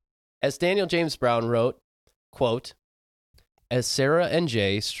snow. As Daniel James Brown wrote, quote, "As Sarah and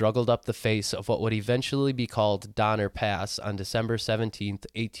Jay struggled up the face of what would eventually be called Donner Pass on December 17th,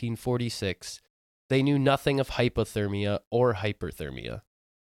 1846, they knew nothing of hypothermia or hyperthermia.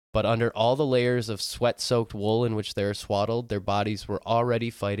 But under all the layers of sweat-soaked wool in which they are swaddled, their bodies were already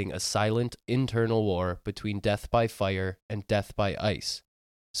fighting a silent internal war between death by fire and death by ice,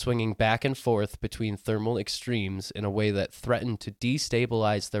 swinging back and forth between thermal extremes in a way that threatened to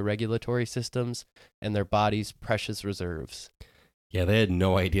destabilize their regulatory systems and their bodies' precious reserves. Yeah, they had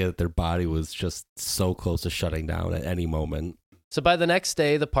no idea that their body was just so close to shutting down at any moment. So by the next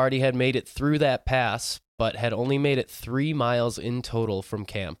day, the party had made it through that pass, but had only made it 3 miles in total from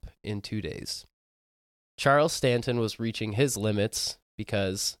camp in 2 days. Charles Stanton was reaching his limits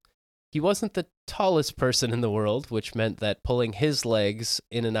because he wasn't the tallest person in the world, which meant that pulling his legs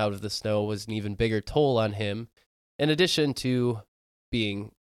in and out of the snow was an even bigger toll on him, in addition to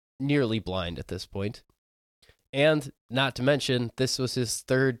being nearly blind at this point. And not to mention, this was his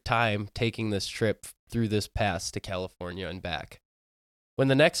third time taking this trip through this pass to California and back. When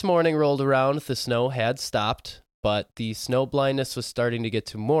the next morning rolled around, the snow had stopped, but the snow blindness was starting to get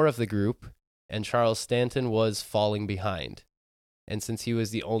to more of the group, and Charles Stanton was falling behind. And since he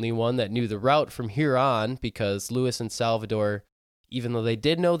was the only one that knew the route from here on, because Lewis and Salvador, even though they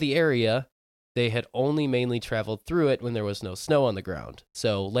did know the area, they had only mainly traveled through it when there was no snow on the ground.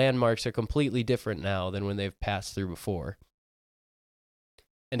 So landmarks are completely different now than when they've passed through before.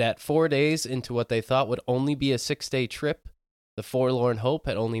 And at 4 days into what they thought would only be a 6-day trip, the Forlorn Hope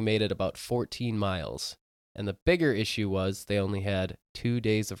had only made it about 14 miles. And the bigger issue was they only had 2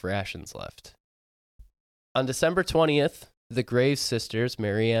 days of rations left. On December 20th, the Graves sisters,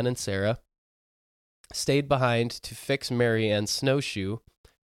 Marianne and Sarah, stayed behind to fix Marianne's snowshoe,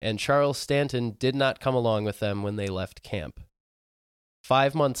 and Charles Stanton did not come along with them when they left camp.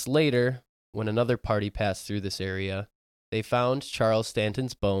 5 months later, when another party passed through this area, they found Charles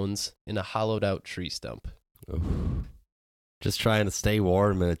Stanton's bones in a hollowed-out tree stump. Oof. Just trying to stay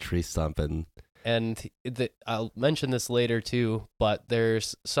warm in a tree stump. And I'll mention this later, too, but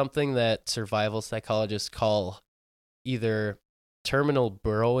there's something that survival psychologists call either terminal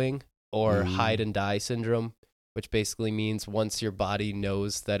burrowing or hide and die syndrome, which basically means once your body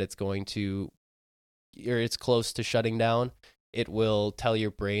knows that it's going to, or it's close to shutting down, it will tell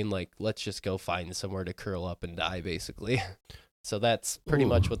your brain, like, let's just go find somewhere to curl up and die, basically. So that's pretty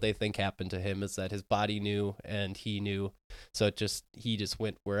much what they think happened to him, is that his body knew and he knew. So he just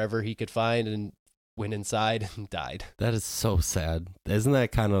went wherever he could find and went inside and died. That is so sad. Isn't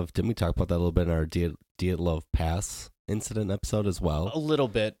that kind of, didn't we talk about that a little bit in our Dyatlov Pass incident episode as well? A little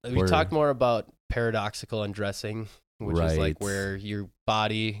bit. We talked more about paradoxical undressing, which is like where your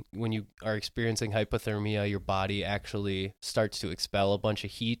body, when you are experiencing hypothermia, your body actually starts to expel a bunch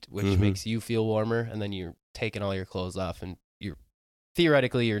of heat, which makes you feel warmer, and then you're taking all your clothes off and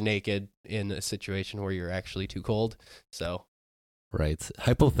you're naked in a situation where you're actually too cold. So right.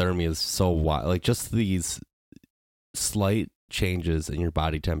 Hypothermia is so wild. Like, just these slight changes in your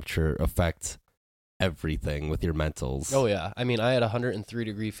body temperature affect everything with your mentals. Oh, yeah. I mean, I had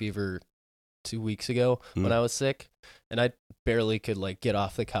 103-degree fever 2 weeks ago when I was sick, and I barely could, like, get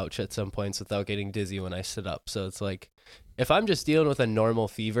off the couch at some points without getting dizzy when I stood up. So it's like, if I'm just dealing with a normal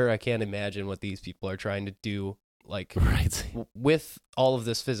fever, I can't imagine what these people are trying to do, like, with all of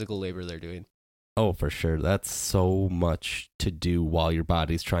this physical labor they're doing. Oh, for sure. That's so much to do while your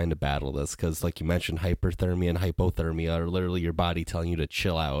body's trying to battle this, because, like you mentioned, hyperthermia and hypothermia are literally your body telling you to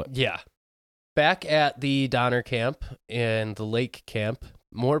chill out. Yeah. Back at the Donner camp and the lake camp,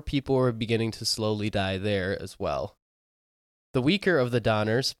 more people were beginning to slowly die there as well. The weaker of the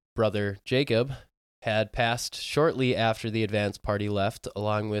Donners, brother Jacob, had passed shortly after the advance party left,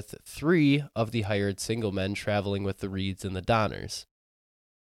 along with 3 of the hired single men traveling with the Reeds and the Donners.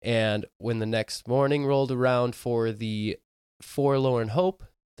 And when the next morning rolled around for the Forlorn Hope,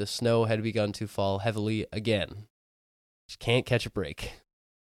 the snow had begun to fall heavily again. Just can't catch a break.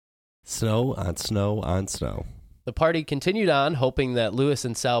 Snow on snow on snow. The party continued on, hoping that Lewis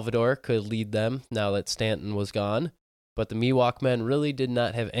and Salvador could lead them now that Stanton was gone, but the Miwok men really did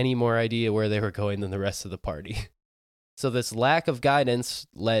not have any more idea where they were going than the rest of the party. So this lack of guidance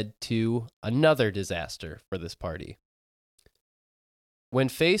led to another disaster for this party. When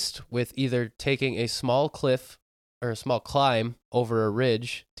faced with either taking a small cliff or a small climb over a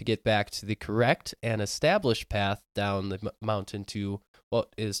ridge to get back to the correct and established path down the mountain to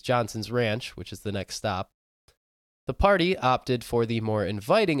what is Johnson's Ranch, which is the next stop, the party opted for the more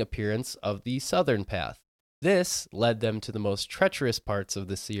inviting appearance of the southern path. This led them to the most treacherous parts of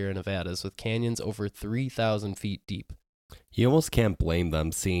the Sierra Nevadas, with canyons over 3,000 feet deep. You almost can't blame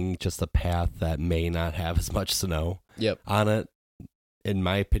them, seeing just a path that may not have as much snow on it. In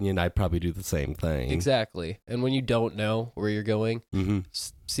my opinion, I'd probably do the same thing. Exactly. And when you don't know where you're going,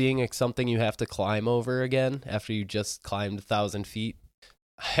 seeing something you have to climb over again after you just climbed 1,000 feet,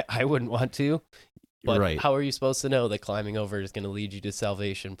 I wouldn't want to. But Right. how are you supposed to know that climbing over is going to lead you to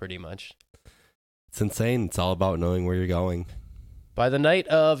salvation pretty much? It's insane. It's all about knowing where you're going. By the night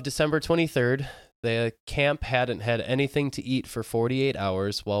of December 23rd, the camp hadn't had anything to eat for 48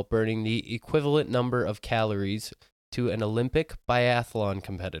 hours while burning the equivalent number of calories to an Olympic biathlon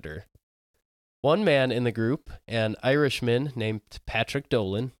competitor. One man in the group, an Irishman named Patrick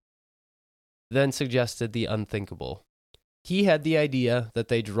Dolan, then suggested the unthinkable. He had the idea that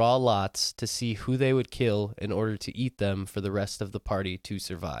they draw lots to see who they would kill in order to eat them for the rest of the party to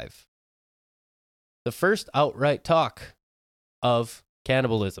survive. The first outright talk of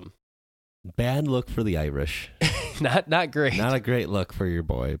cannibalism. Bad look for the Irish. Not great. Not a great look for your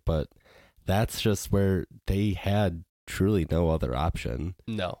boy, but that's just where they had truly no other option.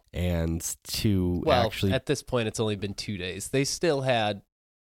 No. And to Well, actually, at this point, it's only been 2 days. They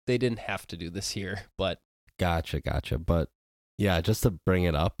didn't have to do this here, but gotcha. But yeah, just to bring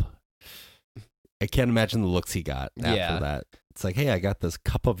it up, I can't imagine the looks he got after that. It's like, hey, I got this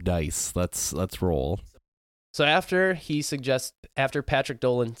cup of dice. Let's roll. so after Patrick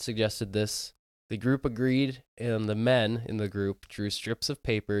Dolan suggested this, the group agreed, and the men in the group drew strips of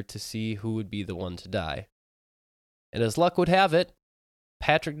paper to see who would be the one to die. And as luck would have it,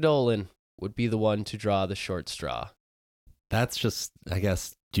 Patrick Dolan would be the one to draw the short straw. That's just, I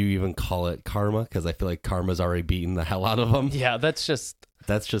guess, do you even call it karma? Because I feel like karma's already beaten the hell out of him. Yeah, that's just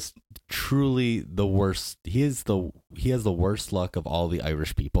truly the worst. He has the worst luck of all the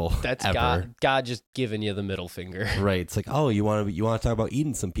Irish people. That's ever. God just giving you the middle finger. Right. It's like, oh, you want to talk about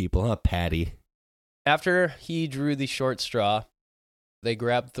eating some people, huh, Patty? After he drew the short straw, they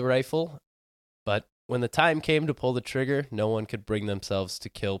grabbed the rifle, but when the time came to pull the trigger, no one could bring themselves to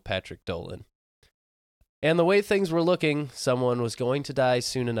kill Patrick Dolan. And the way things were looking, someone was going to die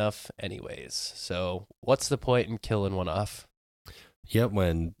soon enough anyways. So what's the point in killing one off? Yep,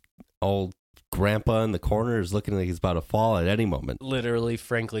 when old grandpa in the corner is looking like he's about to fall at any moment. Literally,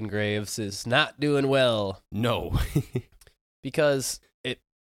 Franklin Graves is not doing well. No. Because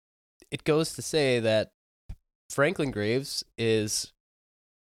it goes to say that Franklin Graves it's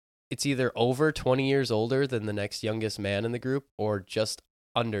either over 20 years older than the next youngest man in the group or just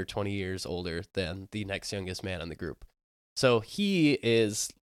under 20 years older than the next youngest man in the group. So he is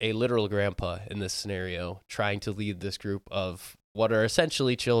a literal grandpa in this scenario, trying to lead this group of what are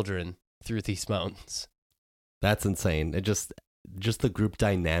essentially children through these mountains. That's insane. It just the group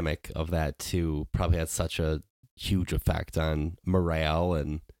dynamic of that too probably had such a huge effect on morale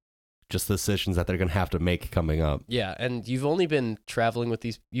and just the decisions that they're going to have to make coming up. Yeah, and you've been traveling with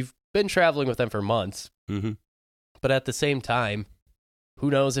them for months. Mm-hmm. But at the same time, who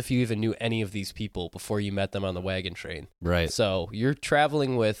knows if you even knew any of these people before you met them on the wagon train. Right. So you're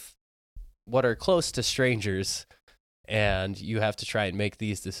traveling with what are close to strangers, and you have to try and make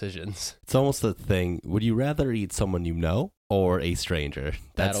these decisions. It's almost the thing, would you rather eat someone you know or a stranger?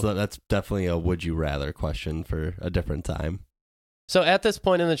 That's definitely a would you rather question for a different time. So at this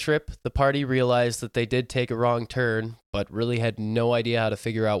point in the trip, the party realized that they did take a wrong turn, but really had no idea how to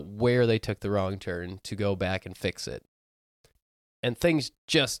figure out where they took the wrong turn to go back and fix it. And things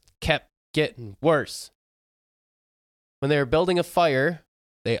just kept getting worse. When they were building a fire,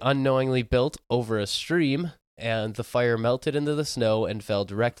 they unknowingly built over a stream, and the fire melted into the snow and fell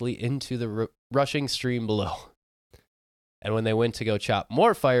directly into the rushing stream below. And when they went to go chop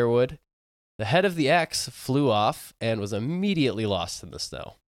more firewood, the head of the axe flew off and was immediately lost in the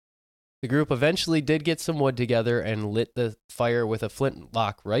snow. The group eventually did get some wood together and lit the fire with a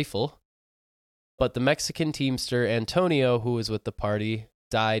flintlock rifle, but the Mexican teamster Antonio, who was with the party,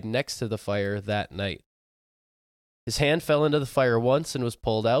 died next to the fire that night. His hand fell into the fire once and was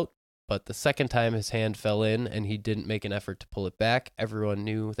pulled out, but the second time his hand fell in and he didn't make an effort to pull it back, everyone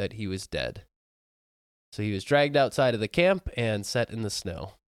knew that he was dead. So he was dragged outside of the camp and set in the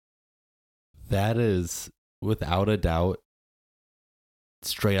snow. That is, without a doubt,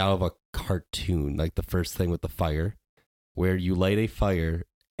 straight out of a cartoon, like the first thing with the fire, where you light a fire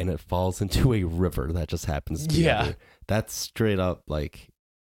and it falls into a river that just happens to be there. That's straight up, like,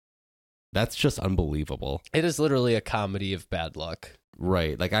 that's just unbelievable. It is literally a comedy of bad luck.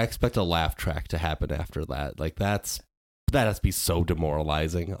 Right. Like, I expect a laugh track to happen after that. Like, that has to be so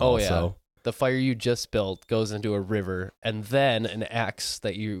demoralizing. Oh, also. yeah. The fire you just built goes into a river, and then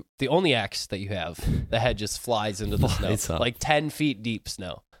the only axe that you have, the head just flies into the snow. Like 10 feet deep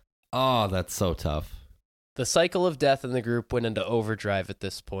snow. Oh, that's so tough. The cycle of death in the group went into overdrive at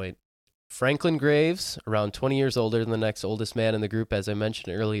this point. Franklin Graves, around 20 years older than the next oldest man in the group, as I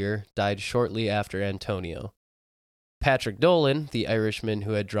mentioned earlier, died shortly after Antonio. Patrick Dolan, the Irishman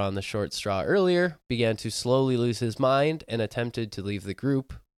who had drawn the short straw earlier, began to slowly lose his mind and attempted to leave the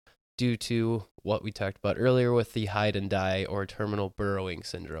group due to what we talked about earlier with the hide and die or terminal burrowing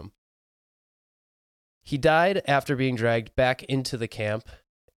syndrome. He died after being dragged back into the camp,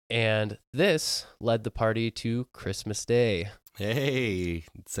 and this led the party to Christmas Day. Hey,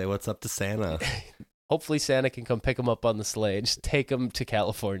 say what's up to Santa. Hopefully Santa can come pick him up on the sleigh and just take him to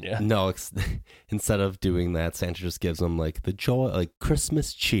California. No, instead of doing that, Santa just gives them like the joy, like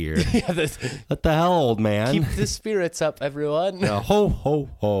Christmas cheer. What the hell, old man? Keep the spirits up, everyone. Ho, ho,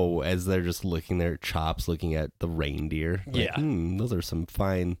 ho, as they're just licking their chops, looking at the reindeer. Like, yeah. Those are some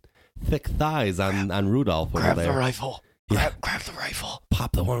fine, thick thighs on Rudolph over there. Grab the rifle. Grab the rifle.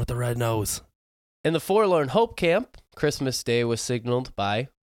 Pop the one with the red nose. In the Forlorn Hope camp, Christmas Day was signaled by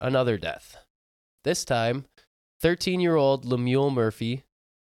another death. This time, 13-year-old Lemuel Murphy,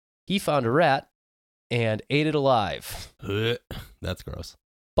 he found a rat and ate it alive. That's gross.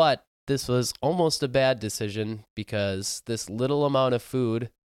 But this was almost a bad decision because this little amount of food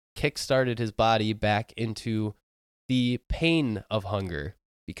kickstarted his body back into the pain of hunger.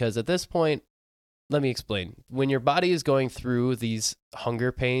 Because at this point, let me explain. When your body is going through these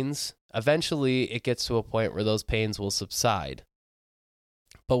hunger pains, eventually it gets to a point where those pains will subside.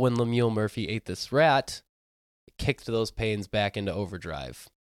 But when Lemuel Murphy ate this rat, it kicked those pains back into overdrive.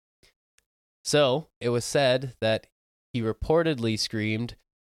 So it was said that he reportedly screamed,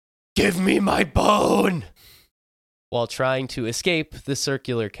 "Give me my bone!" while trying to escape the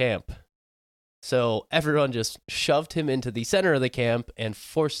circular camp. So everyone just shoved him into the center of the camp and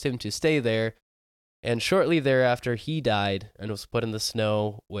forced him to stay there. And shortly thereafter, he died and was put in the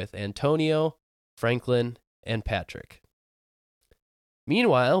snow with Antonio, Franklin, and Patrick.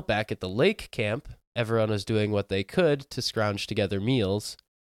 Meanwhile, back at the lake camp, everyone was doing what they could to scrounge together meals,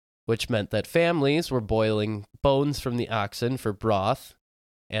 which meant that families were boiling bones from the oxen for broth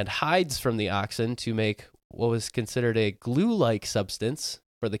and hides from the oxen to make what was considered a glue-like substance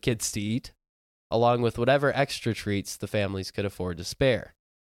for the kids to eat, along with whatever extra treats the families could afford to spare.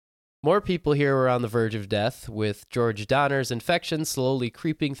 More people here were on the verge of death, with George Donner's infection slowly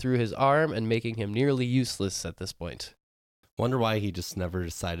creeping through his arm and making him nearly useless at this point. Wonder why he just never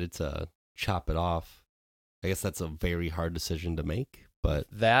decided to chop it off. I guess that's a very hard decision to make, but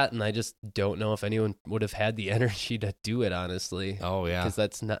that, and I just don't know if anyone would have had the energy to do it, honestly. Oh yeah, because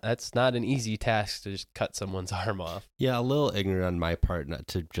that's not an easy task to just cut someone's arm off. Yeah, a little ignorant on my part not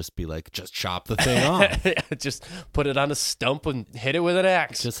to just be like, just chop the thing off. Just put it on a stump and hit it with an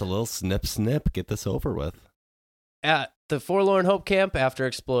axe. Just a little snip, get this over with. At the Forlorn Hope camp, after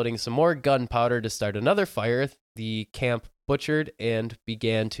exploding some more gunpowder to start another fire, the camp butchered and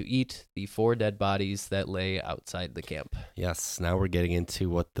began to eat the 4 dead bodies that lay outside the camp. Yes, now we're getting into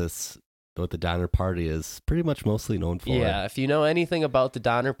what the Donner Party is pretty much mostly known for. Yeah, if you know anything about the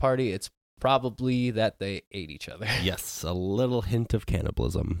Donner Party, it's probably that they ate each other. Yes, a little hint of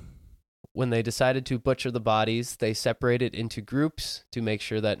cannibalism. When they decided to butcher the bodies, they separated into groups to make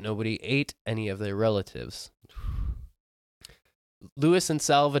sure that nobody ate any of their relatives. Louis and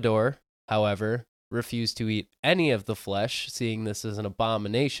Salvador, however, refused to eat any of the flesh, seeing this as an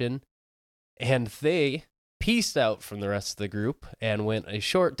abomination, and they pieced out from the rest of the group and went a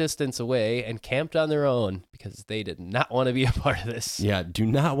short distance away and camped on their own because they did not want to be a part of this. Yeah, do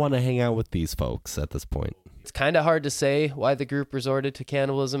not want to hang out with these folks at this point. It's kind of hard to say why the group resorted to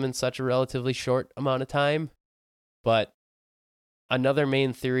cannibalism in such a relatively short amount of time, but another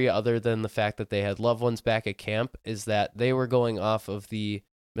main theory other than the fact that they had loved ones back at camp is that they were going off of the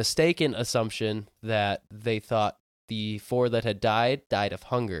mistaken assumption that they thought the 4 that had died of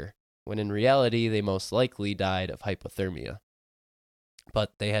hunger, when in reality they most likely died of hypothermia.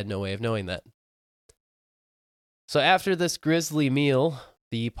 But they had no way of knowing that. So after this grisly meal,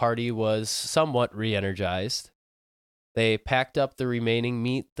 the party was somewhat re-energized. They packed up the remaining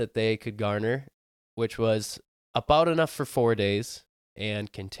meat that they could garner, which was about enough for 4 days,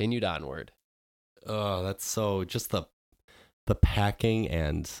 and continued onward. Oh, that's so, just the packing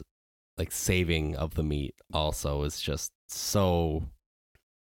and like saving of the meat also is just so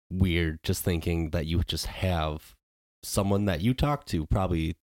weird. Just thinking that you just have someone that you talked to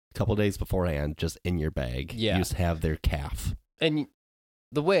probably a couple days beforehand just in your bag. Yeah. You just have their calf. And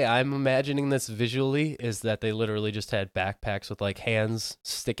the way I'm imagining this visually is that they literally just had backpacks with like hands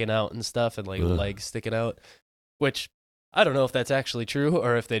sticking out and stuff and like legs sticking out, which I don't know if that's actually true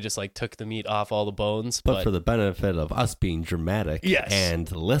or if they just like took the meat off all the bones. But for the benefit of us being dramatic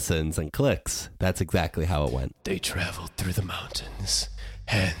and listens and clicks, that's exactly how it went. They traveled through the mountains,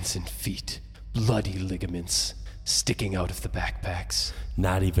 hands and feet, bloody ligaments, sticking out of the backpacks.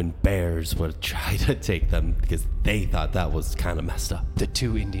 Not even bears would try to take them because they thought that was kind of messed up. The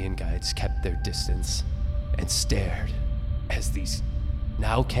two Indian guides kept their distance and stared as these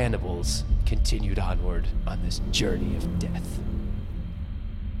now cannibals continued onward on this journey of death.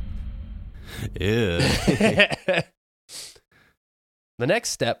 Ew. The next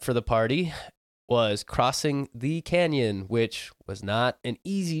step for the party was crossing the canyon, which was not an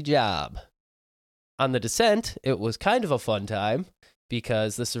easy job. On the descent, it was kind of a fun time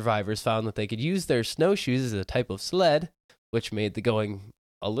because the survivors found that they could use their snowshoes as a type of sled, which made the going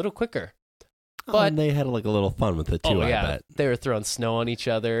a little quicker. But and they had like a little fun with it too, I bet. They were throwing snow on each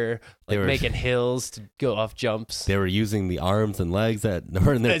other, making hills to go off jumps. They were using the arms and legs that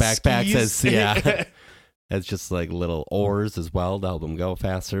were in their backpacks as just like little oars as well to help them go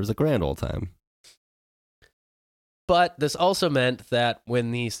faster. It was a grand old time. But this also meant that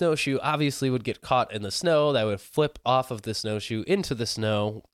when the snowshoe obviously would get caught in the snow, that would flip off of the snowshoe into the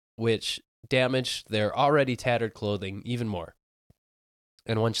snow, which damaged their already tattered clothing even more.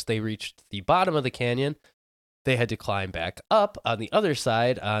 And once they reached the bottom of the canyon, they had to climb back up on the other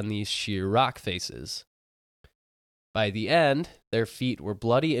side on these sheer rock faces. By the end, their feet were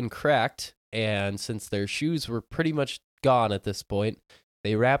bloody and cracked, and since their shoes were pretty much gone at this point,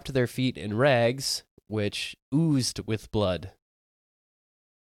 they wrapped their feet in rags, which oozed with blood.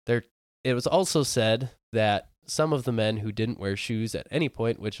 It was also said that some of the men who didn't wear shoes at any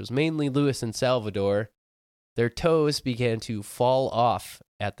point, which was mainly Luis and Salvador, their toes began to fall off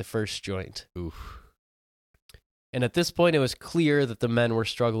at the first joint. Oof. And at this point, it was clear that the men were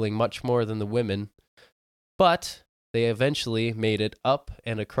struggling much more than the women, but they eventually made it up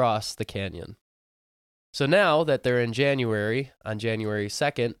and across the canyon. So now that they're in January, on January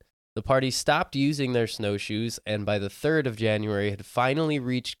 2nd, the party stopped using their snowshoes, and by the 3rd of January had finally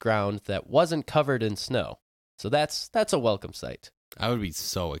reached ground that wasn't covered in snow. So that's a welcome sight. I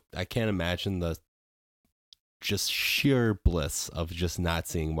can't imagine the just sheer bliss of just not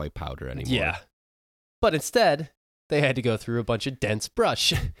seeing white powder anymore. Yeah. But instead, they had to go through a bunch of dense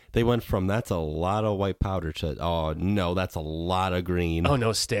brush. They went from that's a lot of white powder to, oh no, that's a lot of green. Oh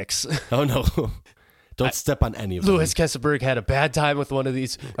no, sticks. Oh no. Don't step on any of them. Louis Kesselberg had a bad time with one of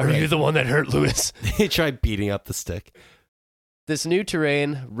these. Are you the one that hurt Louis? They tried beating up the stick. This new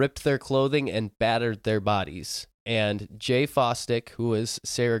terrain ripped their clothing and battered their bodies. And Jay Fostick, who was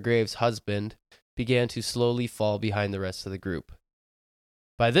Sarah Graves' husband, began to slowly fall behind the rest of the group.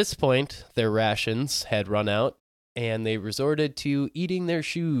 By this point, their rations had run out, and they resorted to eating their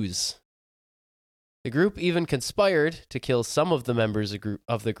shoes. The group even conspired to kill some of the members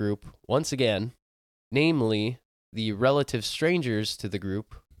of the group once again, namely the relative strangers to the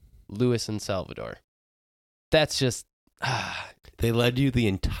group, Luis and Salvador. That's just... They led you the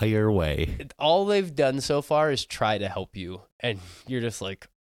entire way. All they've done so far is try to help you, and you're just like,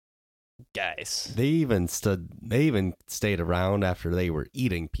 guys. They even stayed around after they were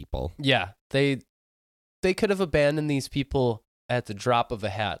eating people. Yeah, they could have abandoned these people at the drop of a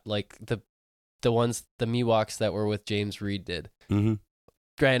hat, like the Miwoks that were with James Reed did. Mm-hmm.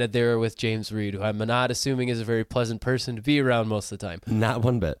 Granted, they were with James Reed, who I'm not assuming is a very pleasant person to be around most of the time. Not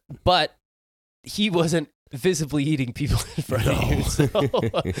one bit. But he wasn't visibly eating people in front of you. So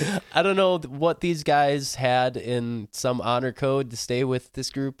I don't know what these guys had in some honor code to stay with this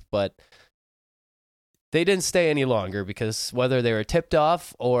group, but they didn't stay any longer because whether they were tipped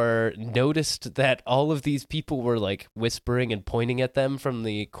off or noticed that all of these people were like whispering and pointing at them from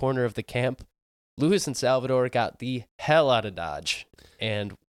the corner of the camp, Luis and Salvador got the hell out of Dodge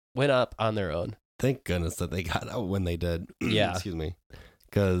and went up on their own. Thank goodness that they got out when they did. Yeah. Excuse me.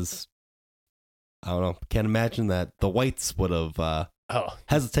 Because, I don't know, can't imagine that the whites would have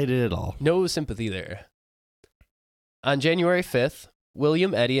hesitated at all. No sympathy there. On January 5th,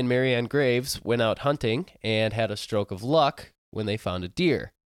 William Eddy and Marianne Graves went out hunting and had a stroke of luck when they found a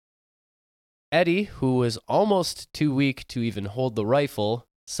deer. Eddy, who was almost too weak to even hold the rifle,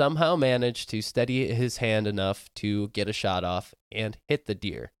 somehow managed to steady his hand enough to get a shot off and hit the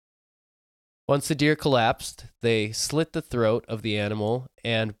deer. Once the deer collapsed, they slit the throat of the animal,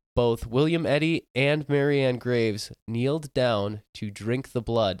 and both William Eddy and Marianne Graves kneeled down to drink the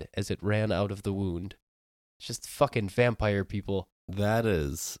blood as it ran out of the wound. Just fucking vampire people. That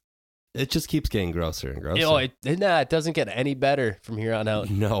is... It just keeps getting grosser and grosser. You know, it doesn't get any better from here on out.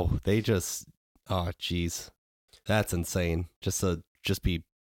 No, they just... Oh, jeez. That's insane. Just be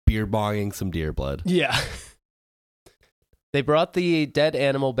beer bogging some deer blood. Yeah. They brought the dead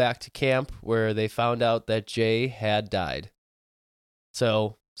animal back to camp where they found out that Jay had died.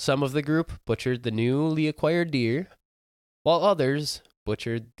 So some of the group butchered the newly acquired deer, while others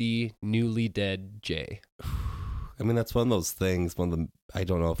butchered the newly dead Jay. I mean, that's one of those things. I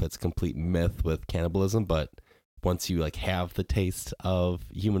don't know if it's a complete myth with cannibalism, but once you like have the taste of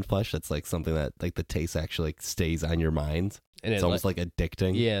human flesh, it's like something that like the taste actually like, stays on your mind. And It's almost like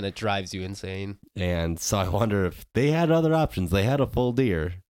addicting. Yeah, and it drives you insane. And so I wonder if they had other options. They had a full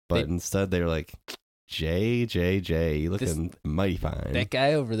deer, but instead they were like, J, looking mighty fine. That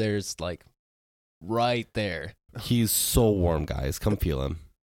guy over there is like right there. He's so warm, guys. Come feel him.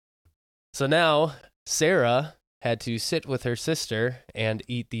 So now Sarah had to sit with her sister and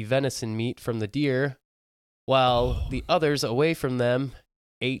eat the venison meat from the deer, while the others away from them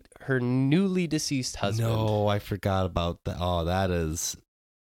ate her newly deceased husband. No, I forgot about that. Oh,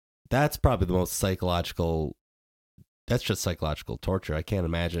 that's probably the most psychological. That's just psychological torture. I can't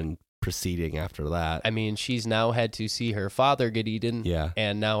imagine proceeding after that. I mean, she's now had to see her father get eaten, Yeah.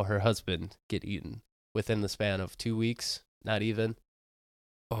 and now her husband get eaten within the span of 2 weeks. Not even.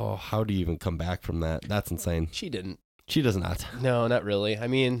 Oh, how do you even come back from that? That's insane. She didn't. She does not. No, not really. I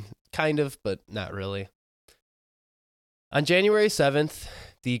mean, kind of, but not really. On January 7th,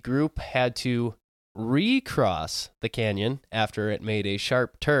 the group had to recross the canyon after it made a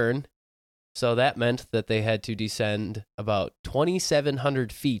sharp turn. So that meant that they had to descend about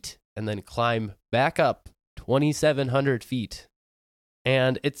 2,700 feet and then climb back up 2,700 feet.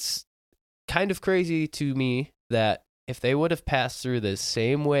 And it's kind of crazy to me that if they would have passed through this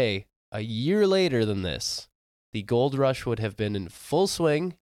same way a year later than this, the gold rush would have been in full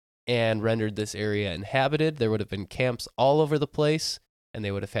swing and rendered this area inhabited. There would have been camps all over the place, and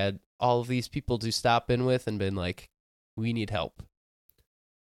they would have had all of these people to stop in with and been like, we need help.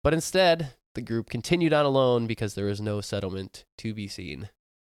 But instead, the group continued on alone because there was no settlement to be seen.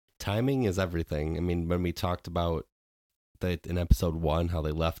 Timing is everything. I mean, when we talked about in episode 1, how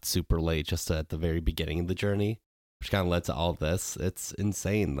they left super late just at the very beginning of the journey, which kind of led to all this, it's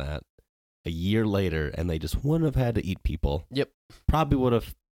insane that a year later and they just wouldn't have had to eat people. Yep. Probably would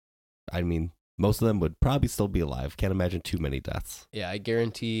have, I mean, most of them would probably still be alive. Can't imagine too many deaths. Yeah, I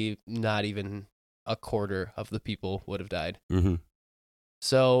guarantee not even a quarter of the people would have died. Mm-hmm.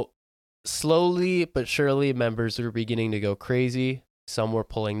 So slowly but surely, members were beginning to go crazy. Some were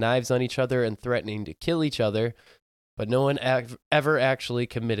pulling knives on each other and threatening to kill each other, but no one ever actually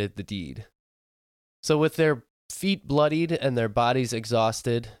committed the deed. So with their feet bloodied and their bodies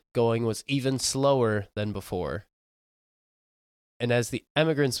exhausted, going was even slower than before. And as the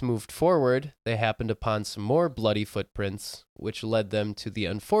emigrants moved forward, they happened upon some more bloody footprints, which led them to the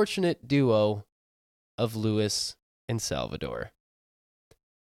unfortunate duo of Lewis and Salvador.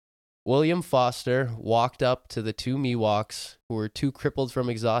 William Foster walked up to the two Miwoks, who were too crippled from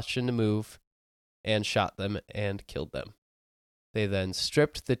exhaustion to move, and shot them and killed them. They then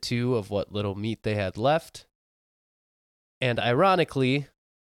stripped the two of what little meat they had left, and ironically,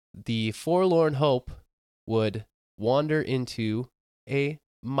 the forlorn hope would wander into a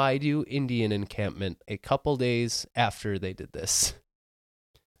Maidu Indian encampment a couple days after they did this,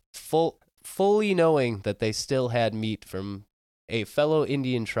 fully knowing that they still had meat from a fellow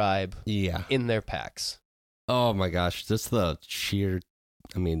Indian tribe in their packs. Oh my gosh, just the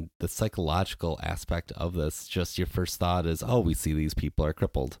the psychological aspect of this, just your first thought is, oh, we see these people are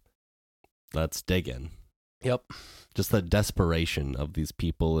crippled. Let's dig in. Yep. Just the desperation of these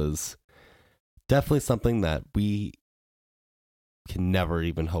people is definitely something that we can never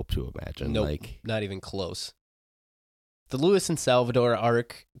even hope to imagine. Nope, not even close. The Lewis and Salvador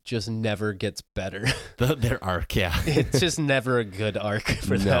arc just never gets better. Their arc, yeah. It's just never a good arc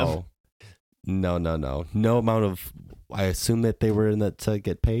for them. No. No amount of, I assume that they were in that to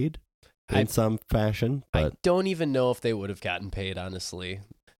get paid in some fashion. But I don't even know if they would have gotten paid, honestly.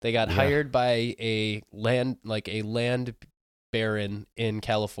 They got hired by a land baron in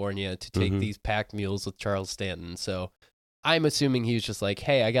California to take these pack mules with Charles Stanton. So I'm assuming he was just like,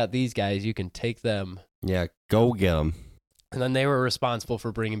 hey, I got these guys. You can take them. Yeah, go get them. And then they were responsible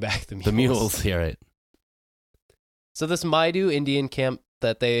for bringing back the mules. The mules, yeah, right. So this Maidu Indian camp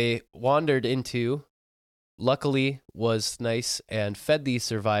that they wandered into, luckily, was nice and fed these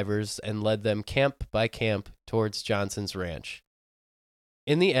survivors and led them camp by camp towards Johnson's ranch.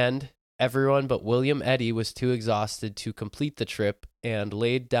 In the end, everyone but William Eddy was too exhausted to complete the trip and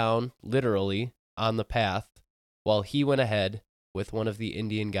laid down, literally, on the path while he went ahead with one of the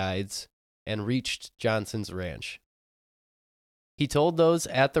Indian guides and reached Johnson's ranch. He told those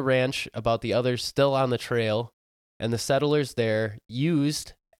at the ranch about the others still on the trail, and the settlers there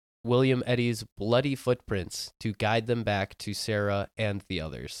used William Eddy's bloody footprints to guide them back to Sarah and the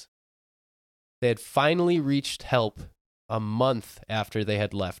others. They had finally reached help a month after they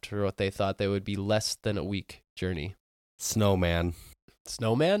had left for what they thought they would be less than a week journey. Snowman.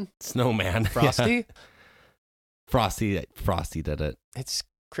 Snowman? Snowman. Frosty? Frosty did it. It's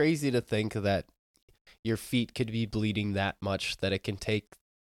crazy to think that your feet could be bleeding that much that it can take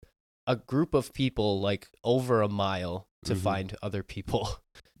a group of people like over a mile to find other people.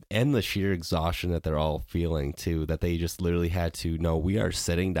 And the sheer exhaustion that they're all feeling too, that they just literally had to know we are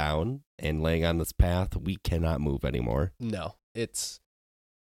sitting down and laying on this path. We cannot move anymore. No,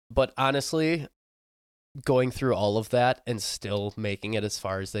 but honestly, going through all of that and still making it as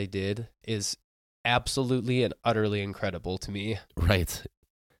far as they did is absolutely and utterly incredible to me. Right.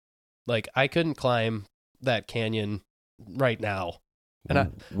 Like, I couldn't climb that canyon right now.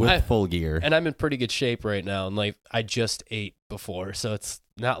 And with full gear. And I'm in pretty good shape right now. And like, I just ate before, so it's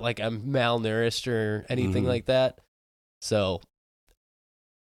not like I'm malnourished or anything like that. So,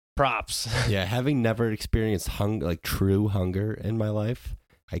 props. Yeah, having never experienced true hunger in my life,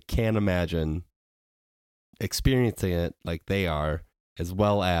 I can't imagine experiencing it like they are, as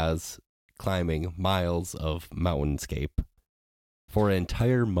well as climbing miles of mountainscape for an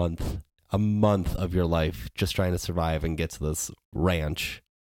entire month. A month of your life just trying to survive and get to this ranch.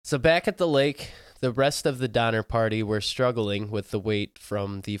 So back at the lake, the rest of the Donner Party were struggling with the weight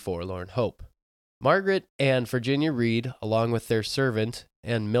from the Forlorn Hope. Margaret and Virginia Reed, along with their servant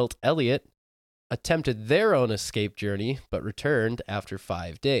and Milt Elliott, attempted their own escape journey, but returned after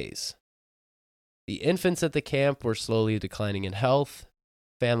 5 days. The infants at the camp were slowly declining in health.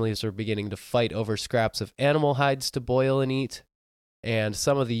 Families were beginning to fight over scraps of animal hides to boil and eat. And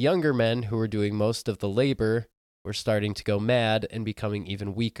some of the younger men who were doing most of the labor were starting to go mad and becoming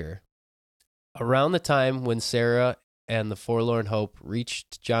even weaker. Around the time when Sarah and the Forlorn Hope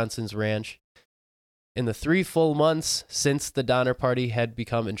reached Johnson's ranch, in the 3 full months since the Donner Party had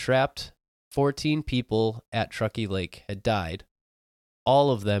become entrapped, 14 people at Truckee Lake had died, all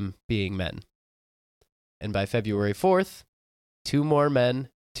of them being men. And by February 4th, 2 more men,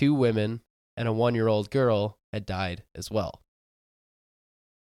 2 women, and a 1-year-old girl had died as well.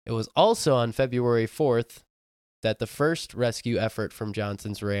 It was also on February 4th that the first rescue effort from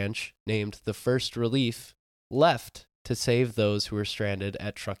Johnson's ranch, named the First Relief, left to save those who were stranded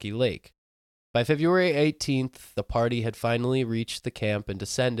at Truckee Lake. By February 18th, the party had finally reached the camp and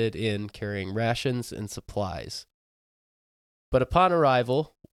descended in carrying rations and supplies. But upon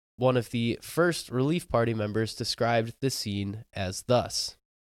arrival, one of the First Relief Party members described the scene as thus.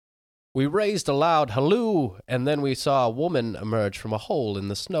 "We raised a loud halloo, and then we saw a woman emerge from a hole in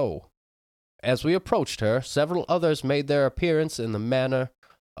the snow. As we approached her, several others made their appearance in the manner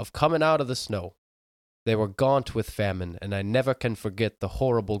of coming out of the snow. They were gaunt with famine, and I never can forget the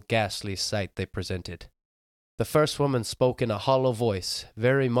horrible, ghastly sight they presented. The first woman spoke in a hollow voice,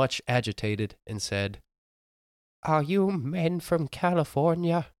 very much agitated, and said, 'Are you men from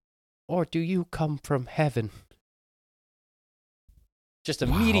California, or do you come from heaven?'" Just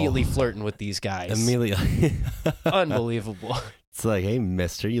immediately flirting with these guys. Immediately. Unbelievable. It's like, hey,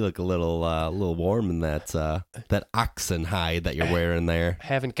 mister, you look a little warm in that oxen hide that you're wearing there.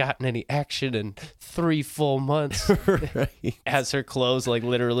 Haven't gotten any action in 3 full months. Right. As her clothes like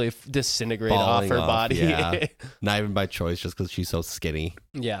literally disintegrate Falling off her body. Yeah. Not even by choice, just because she's so skinny.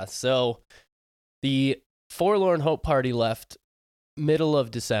 Yeah, so the Forlorn Hope party left middle of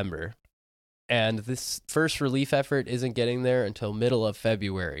December. And this first relief effort isn't getting there until middle of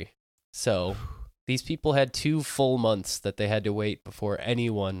February. So these people had 2 full months that they had to wait before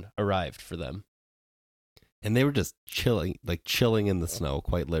anyone arrived for them. And they were just chilling in the snow,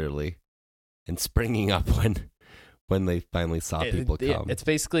 quite literally, and springing up when they finally saw people come. It's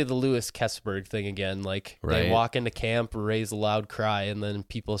basically the Louis Kesselberg thing again. Like, right. They walk into camp, raise a loud cry, and then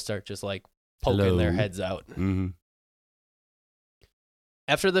people start just like poking their heads out. Mm-hmm.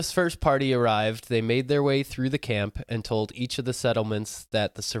 After this first party arrived, they made their way through the camp and told each of the settlements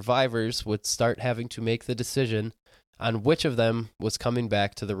that the survivors would start having to make the decision on which of them was coming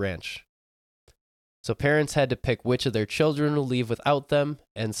back to the ranch. So parents had to pick which of their children will leave without them,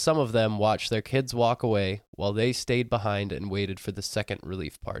 and some of them watched their kids walk away while they stayed behind and waited for the second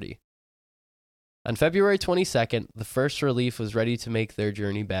relief party. On February 22nd, the first relief was ready to make their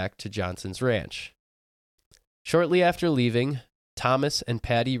journey back to Johnson's ranch. Shortly after leaving, Thomas and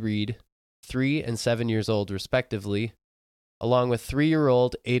Patty Reed, 3 and 7 years old respectively, along with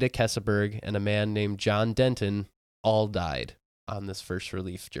 3-year-old Ada Kesselberg and a man named John Denton, all died on this first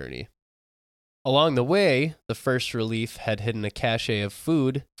relief journey. Along the way, the first relief had hidden a cache of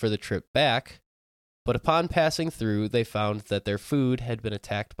food for the trip back, but upon passing through, they found that their food had been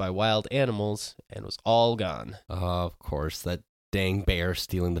attacked by wild animals and was all gone. Of course, that dang bear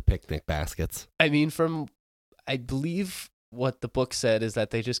stealing the picnic baskets. I mean, I believe what the book said is that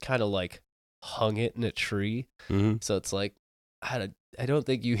they just kind of like hung it in a tree. Mm-hmm. So it's like, I don't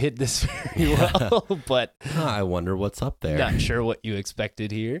think you hid this very well, but I wonder what's up there. not sure what you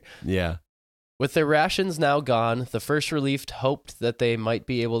expected here. Yeah. With their rations now gone, the first relief hoped that they might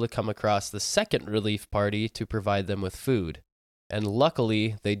be able to come across the second relief party to provide them with food. And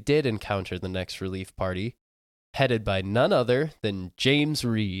luckily, they did encounter the next relief party, headed by none other than James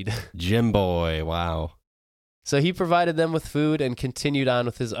Reed. Jim Boy, wow. So he provided them with food and continued on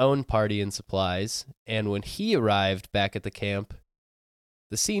with his own party and supplies. And when he arrived back at the camp,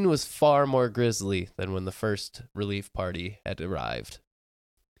 the scene was far more grisly than when the first relief party had arrived.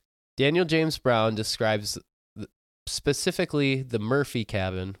 Daniel James Brown describes specifically the Murphy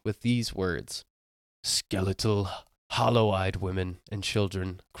cabin with these words: "Skeletal, hollow-eyed women and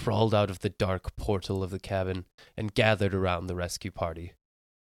children crawled out of the dark portal of the cabin and gathered around the rescue party.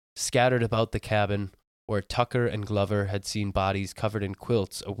 Scattered about the cabin, where Tucker and Glover had seen bodies covered in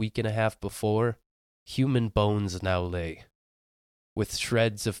quilts a week and a half before, human bones now lay, with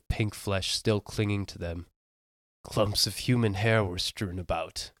shreds of pink flesh still clinging to them. Clumps of human hair were strewn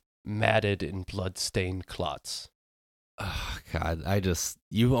about, matted in blood-stained clots." Oh, God,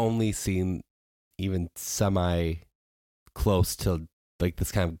 you've only seen even semi-close to, like,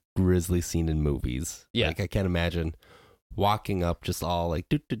 this kind of grisly scene in movies. Yeah. Like, I can't imagine walking up just all, like,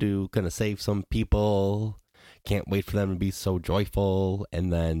 gonna save some people, can't wait for them to be so joyful,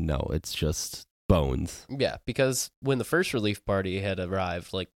 and then, no, it's just bones. Yeah, because when the first relief party had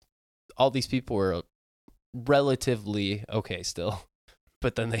arrived, like, all these people were relatively okay still.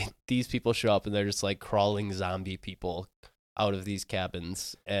 But then these people show up and they're just like crawling zombie people out of these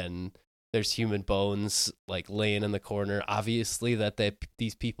cabins, and there's human bones like laying in the corner. Obviously, that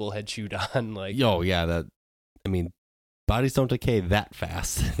these people had chewed on. Like, Yeah, bodies don't decay that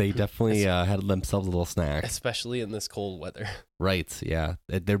fast. They definitely had themselves a little snack. Especially in this cold weather. Right, yeah.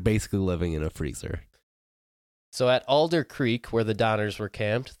 They're basically living in a freezer. So at Alder Creek, where the Donners were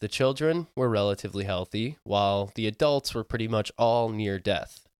camped, the children were relatively healthy, while the adults were pretty much all near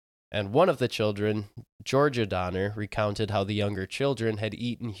death. And one of the children, Georgia Donner, recounted how the younger children had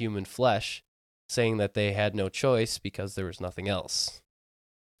eaten human flesh, saying that they had no choice because there was nothing else.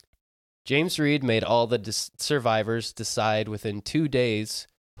 James Reed made all the survivors decide within 2 days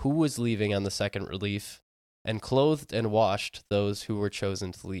who was leaving on the second relief, and clothed and washed those who were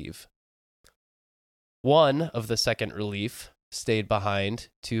chosen to leave. One of the second relief stayed behind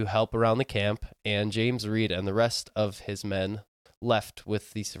to help around the camp, and James Reed and the rest of his men left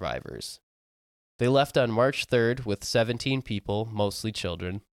with the survivors. They left on March 3rd with 17 people, mostly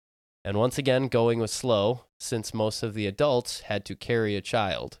children, and once again going was slow since most of the adults had to carry a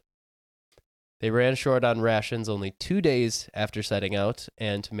child. They ran short on rations only 2 days after setting out,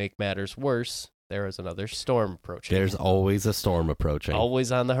 and to make matters worse, there was another storm approaching. There's always a storm approaching.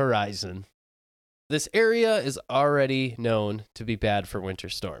 Always on the horizon. This area is already known to be bad for winter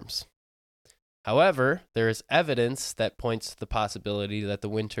storms. However, there is evidence that points to the possibility that the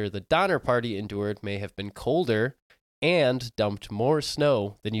winter the Donner Party endured may have been colder and dumped more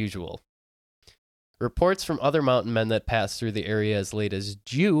snow than usual. Reports from other mountain men that passed through the area as late as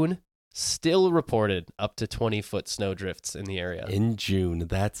June still reported up to 20-foot snow drifts in the area. In June,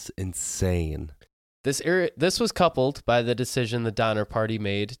 that's insane. This was coupled by the decision the Donner Party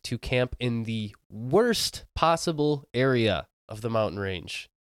made to camp in the worst possible area of the mountain range,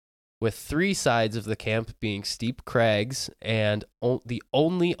 with 3 sides of the camp being steep crags and the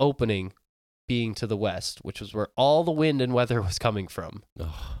only opening being to the west, which was where all the wind and weather was coming from.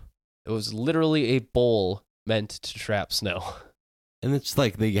 Ugh. It was literally a bowl meant to trap snow. And it's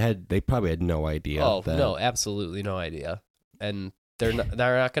like they probably had no idea. Oh, no, absolutely no idea. And they're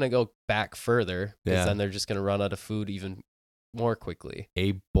not going to go back further, because then they're just going to run out of food even more quickly.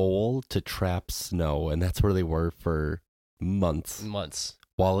 A bowl to trap snow, and that's where they were for months.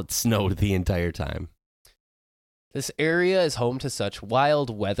 While it snowed the entire time. This area is home to such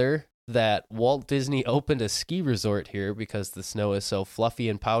wild weather that Walt Disney opened a ski resort here because the snow is so fluffy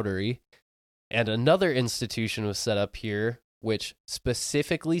and powdery. And another institution was set up here, which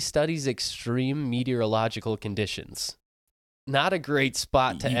specifically studies extreme meteorological conditions. Not a great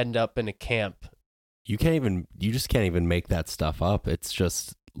spot to end up in a camp. You just can't even make that stuff up. It's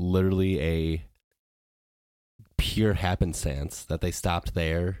just literally a pure happenstance that they stopped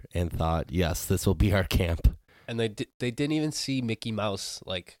there and thought, yes, this will be our camp. And they didn't even see Mickey Mouse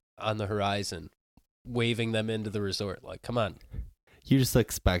like on the horizon waving them into the resort. Like, come on. You just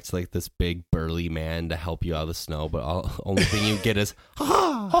expect like this big burly man to help you out of the snow, but only thing you get is, ha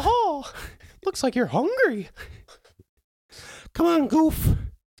ha ha, looks like you're hungry. Come on, goof.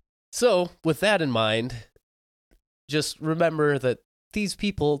 So, with that in mind, just remember that these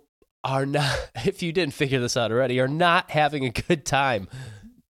people are not, if you didn't figure this out already, are not having a good time.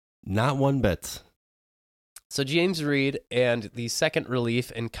 Not one bit. So James Reed and the Second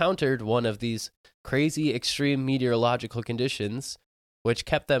Relief encountered one of these crazy extreme meteorological conditions, which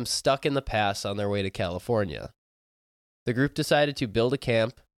kept them stuck in the pass on their way to California. The group decided to build a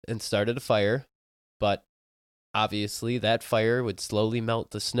camp and started a fire, but obviously that fire would slowly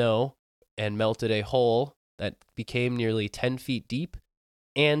melt the snow and melted a hole that became nearly 10 feet deep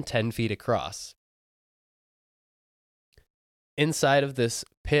and 10 feet across. Inside of this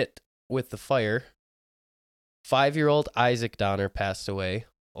pit with the fire, 5-year-old Isaac Donner passed away,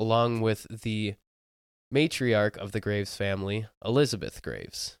 along with the matriarch of the Graves family, Elizabeth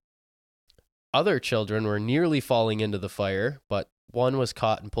Graves. Other children were nearly falling into the fire, but one was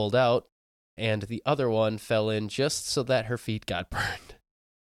caught and pulled out, and the other one fell in just so that her feet got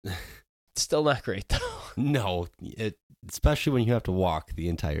burned. Still not great, though. No, especially when you have to walk the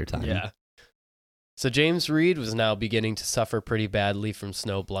entire time. Yeah. So James Reed was now beginning to suffer pretty badly from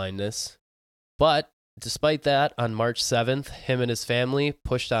snow blindness. But despite that, on March 7th, him and his family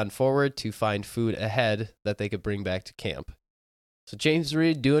pushed on forward to find food ahead that they could bring back to camp. So James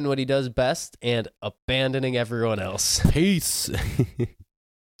Reed doing what he does best and abandoning everyone else. Peace.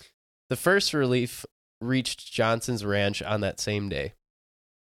 The first relief reached Johnson's ranch on that same day.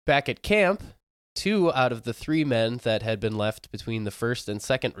 Back at camp, 2 out of the 3 men that had been left between the first and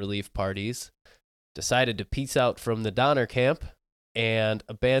second relief parties decided to peace out from the Donner camp and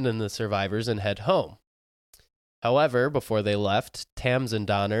abandon the survivors and head home. However, before they left, Tamsin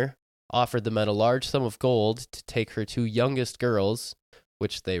Donner offered the men a large sum of gold to take her 2 youngest girls,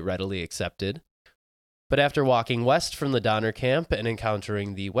 which they readily accepted. But after walking west from the Donner camp and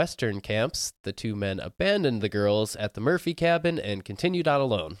encountering the western camps, the 2 men abandoned the girls at the Murphy cabin and continued on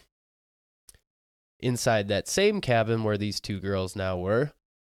alone. Inside that same cabin where these 2 girls now were,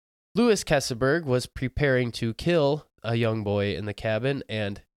 Louis Keseberg was preparing to kill a young boy in the cabin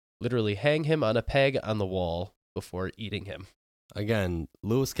and literally hang him on a peg on the wall before eating him. Again,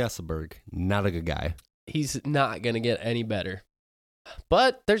 Louis Keseberg, not a good guy. He's not going to get any better.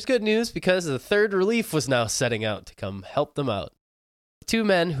 But there's good news because the third relief was now setting out to come help them out. The 2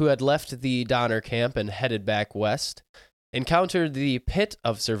 men who had left the Donner camp and headed back west encountered the pit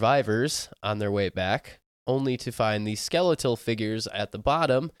of survivors on their way back, only to find the skeletal figures at the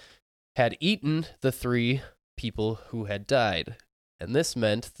bottom had eaten the 3 people who had died. And this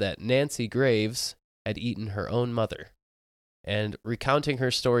meant that Nancy Graves had eaten her own mother. And recounting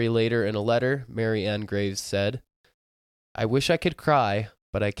her story later in a letter, Mary Ann Graves said, "I wish I could cry,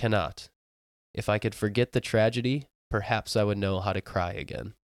 but I cannot. If I could forget the tragedy, perhaps I would know how to cry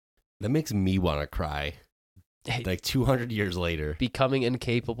again." That makes me want to cry. Like 200 years later. Becoming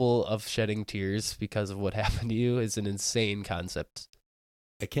incapable of shedding tears because of what happened to you is an insane concept.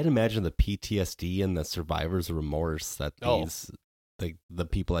 I can't imagine the PTSD and the survivor's remorse that these the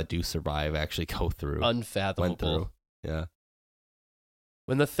people that do survive actually go through. Unfathomable. Went through. Yeah.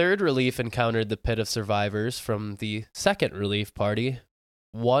 When the third relief encountered the pit of survivors from the second relief party,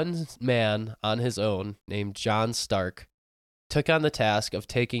 one man on his own, named John Stark, took on the task of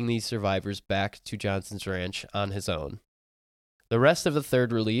taking these survivors back to Johnson's ranch on his own. The rest of the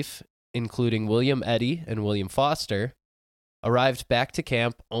third relief, including William Eddy and William Foster, arrived back to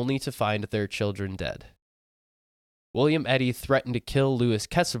camp only to find their children dead. William Eddy threatened to kill Louis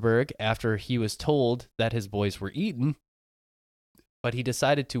Keseberg after he was told that his boys were eaten, but he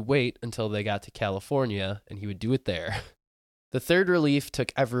decided to wait until they got to California, and he would do it there. The third relief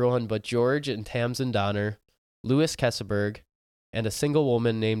took everyone but George and Tamsin Donner, Louis Keseberg, and a single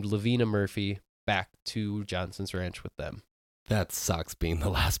woman named Lavina Murphy back to Johnson's ranch with them. That sucks being the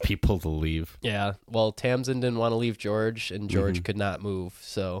last people to leave. Yeah, well, Tamsin didn't want to leave George, and George could not move,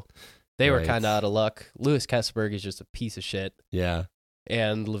 so they were kind of out of luck. Louis Keseberg is just a piece of shit. Yeah.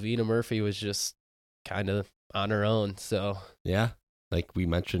 And Lavina Murphy was just kind of on her own, so... Yeah, like we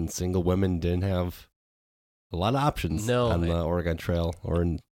mentioned, single women didn't have a lot of options on the Oregon Trail, or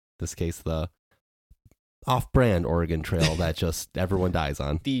in this case, the off-brand Oregon Trail that just everyone dies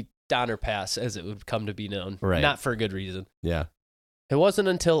on. The Donner Pass, as it would come to be known. Right. Not for a good reason. Yeah. It wasn't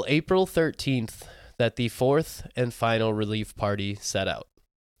until April 13th that the fourth and final relief party set out.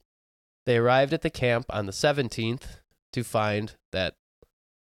 They arrived at the camp on the 17th to find that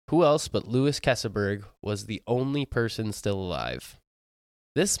who else but Louis Keseberg was the only person still alive.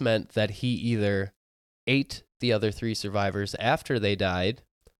 This meant that he either ate the other 3 survivors after they died,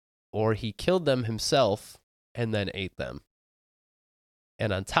 or he killed them himself and then ate them.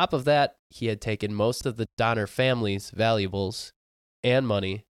 And on top of that, he had taken most of the Donner family's valuables and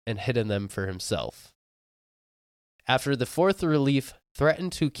money and hidden them for himself. After the fourth relief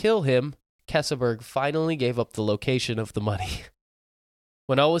threatened to kill him, Kesselberg finally gave up the location of the money.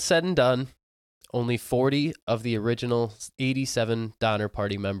 When all was said and done, only 40 of the original 87 Donner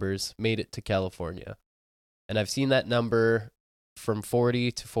Party members made it to California. And I've seen that number from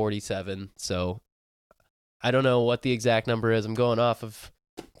 40 to 47, so I don't know what the exact number is. I'm going off of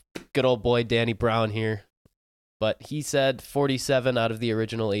good old boy Danny Brown here. But he said 47 out of the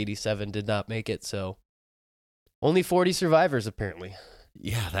original 87 did not make it, so only 40 survivors apparently.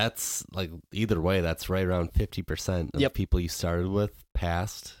 Yeah, that's like either way, that's right around 50% of Yep. people you started with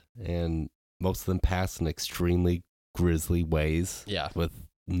passed, and most of them passed in extremely grisly ways Yeah, with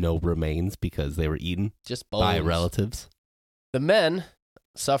no remains because they were eaten just bones. by relatives. The men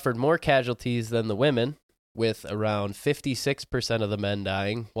suffered more casualties than the women, with around 56% of the men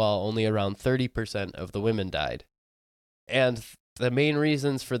dying, while only around 30% of the women died. And the main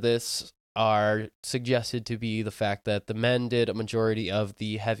reasons for this are suggested to be the fact that the men did a majority of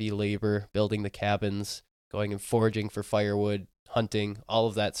the heavy labor, building the cabins, going and foraging for firewood, hunting, all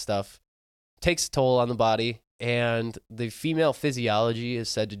of that stuff. Takes a toll on the body, and the female physiology is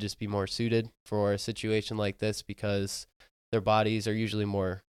said to just be more suited for a situation like this because their bodies are usually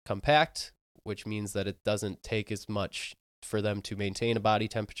more compact, which means that it doesn't take as much for them to maintain a body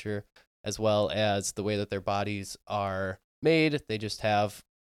temperature, as well as the way that their bodies are made. They just have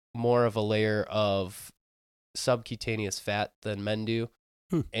more of a layer of subcutaneous fat than men do,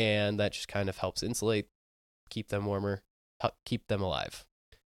 and that just kind of helps insulate, keep them warmer, keep them alive.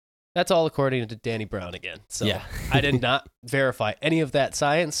 That's all according to Danny Brown again. So Yeah. I did not verify any of that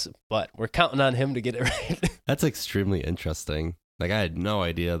science, but we're counting on him to get it right. That's extremely interesting. Like, I had no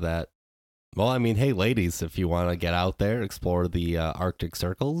idea that. Well, I mean, hey, ladies, if you want to get out there, explore the Arctic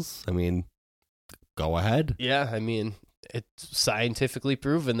circles, I mean, go ahead. Yeah, I mean, it's scientifically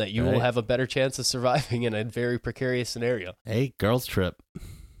proven that you will Right. have a better chance of surviving in a very precarious scenario. Hey, girls trip.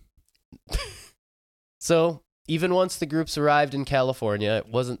 So, even once the groups arrived in California, it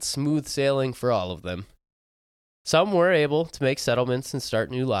wasn't smooth sailing for all of them. Some were able to make settlements and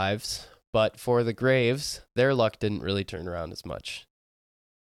start new lives, but for the Graves, their luck didn't really turn around as much.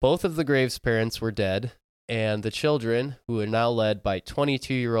 Both of the Graves' parents were dead, and the children, who are now led by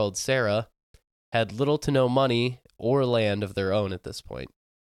 22-year-old Sarah, had little to no money or land of their own at this point.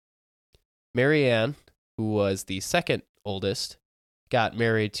 Mary Ann, who was the second oldest, got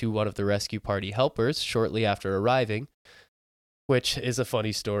married to one of the rescue party helpers shortly after arriving, which is a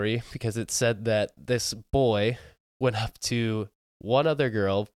funny story because it said that this boy went up to one other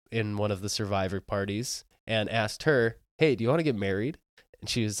girl in one of the survivor parties and asked her, "Hey, do you want to get married?" And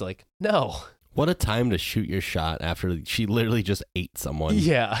she was like, "No." What a time to shoot your shot after she literally just ate someone.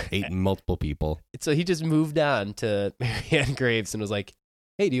 Yeah. Ate multiple people. So he just moved on to Mary Ann Graves and was like,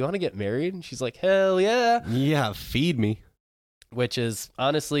 "Hey, do you want to get married?" And she's like, "Hell yeah." Yeah, feed me. Which is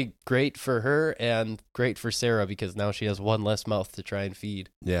honestly great for her and great for Sarah because now she has one less mouth to try and feed.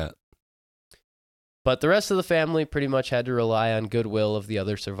 Yeah. But the rest of the family pretty much had to rely on goodwill of the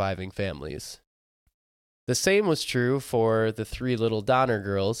other surviving families. The same was true for the three little Donner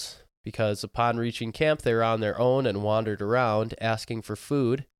girls, because upon reaching camp they were on their own and wandered around asking for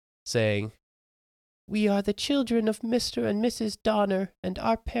food, saying, "We are the children of Mr. and Mrs. Donner, and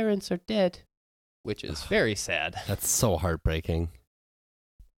our parents are dead," which is very sad. That's so heartbreaking.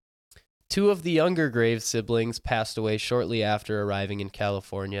 Two of the younger Graves siblings passed away shortly after arriving in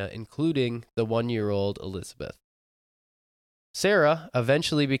California, including the 1-year-old Elizabeth. Sarah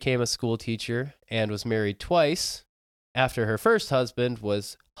eventually became a school teacher and was married twice after her first husband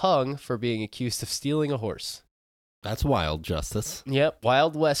was hung for being accused of stealing a horse. That's wild, Justice. Yep,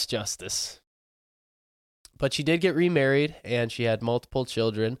 Wild West justice. But she did get remarried and she had multiple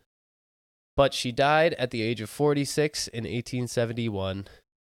children, but she died at the age of 46 in 1871.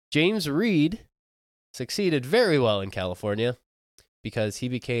 James Reed succeeded very well in California because he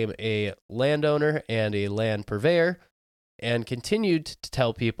became a landowner and a land purveyor and continued to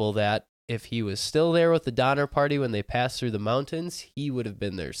tell people that if he was still there with the Donner Party when they passed through the mountains, he would have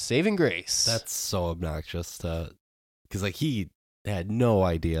been their saving grace. That's so obnoxious. Because like he had no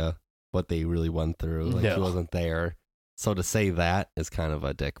idea what they really went through. Like No. he wasn't there. So to say that is kind of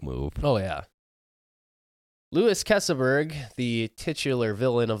a dick move. Oh, yeah. Louis Kesselberg, the titular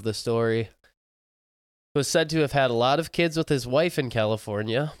villain of the story, was said to have had a lot of kids with his wife in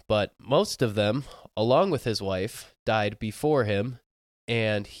California, but most of them, along with his wife, died before him,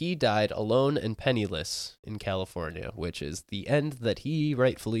 and he died alone and penniless in California, which is the end that he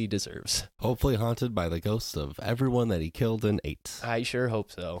rightfully deserves. Hopefully haunted by the ghosts of everyone that he killed and ate. I sure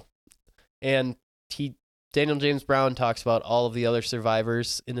hope so. And he Daniel James Brown talks about all of the other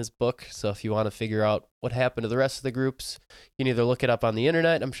survivors in his book. So if you want to figure out what happened to the rest of the groups, you can either look it up on the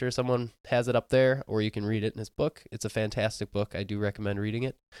internet. I'm sure someone has it up there, or you can read it in his book. It's a fantastic book. I do recommend reading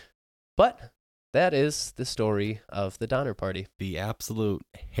it. But that is the story of the Donner Party. The absolute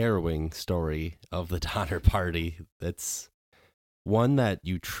harrowing story of the Donner Party. It's one that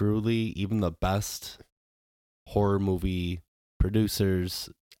you truly, even the best horror movie producers,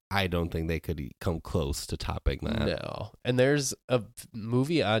 I don't think they could come close to topping that. No. And there's a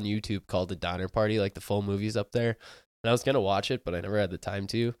movie on YouTube called The Donner Party, like the full movie's up there. And I was going to watch it, but I never had the time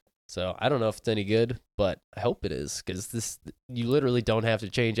to. So I don't know if it's any good, but I hope it is, because you literally don't have to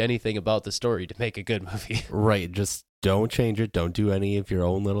change anything about the story to make a good movie. Right. Just don't change it. Don't do any of your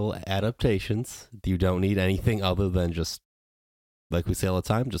own little adaptations. You don't need anything other than just, like we say all the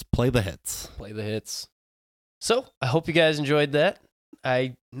time, just play the hits. Play the hits. So I hope you guys enjoyed that.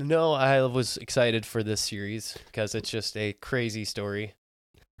 I know I was excited for this series because it's just a crazy story.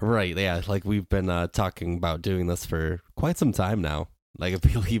 Right, yeah, like we've been talking about doing this for quite some time now. Like I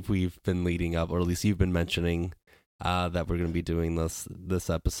believe we've been leading up, or at least you've been mentioning that we're going to be doing this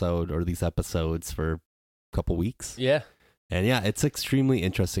episode or these episodes for a couple weeks. Yeah. And yeah, it's extremely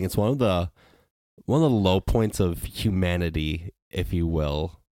interesting. It's one of the low points of humanity, if you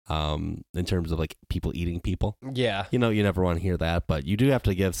will. In terms of like people eating people. Yeah. You know, you never want to hear that, but you do have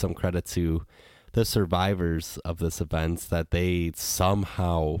to give some credit to the survivors of this event that they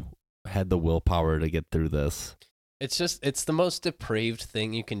somehow had the willpower to get through this. It's the most depraved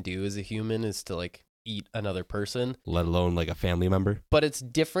thing you can do as a human is to like eat another person. Let alone like a family member. But it's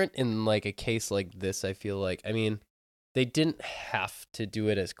different in like a case like this, I feel like. I mean, they didn't have to do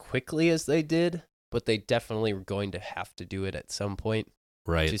it as quickly as they did, but they definitely were going to have to do it at some point.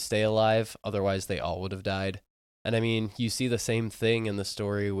 Right. To stay alive, otherwise they all would have died. And I mean, you see the same thing in the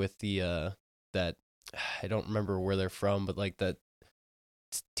story with the that I don't remember where they're from, but like that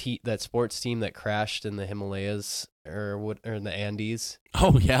sports team that crashed in the Himalayas or in the Andes.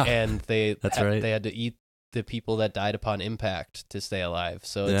 Oh yeah, and right. They had to eat the people that died upon impact to stay alive.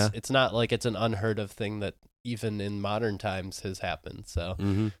 So it's not like it's an unheard of thing that even in modern times has happened. So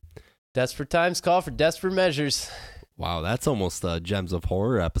desperate times call for desperate measures. Wow, that's almost a Gems of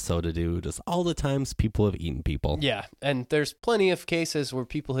Horror episode to do. Just all the times people have eaten people. Yeah, and there's plenty of cases where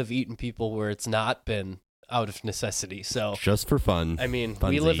people have eaten people where it's not been out of necessity. So just for fun. I mean,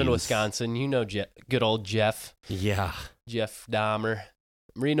 we live in Wisconsin. You know, good old Jeff. Yeah. Jeff Dahmer.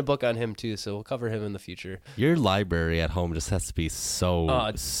 I'm reading a book on him too, so we'll cover him in the future. Your library at home just has to be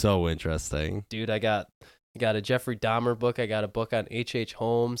so interesting. Dude, I got a Jeffrey Dahmer book. I got a book on H.H.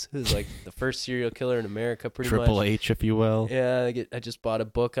 Holmes, who's like the first serial killer in America, pretty much. Triple H, if you will. Yeah, I just bought a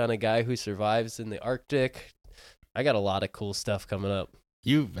book on a guy who survives in the Arctic. I got a lot of cool stuff coming up.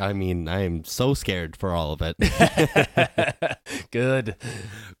 I am so scared for all of it. Good.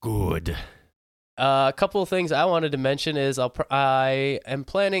 A couple of things I wanted to mention is I am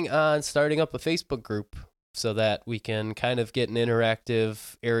planning on starting up a Facebook group so that we can kind of get an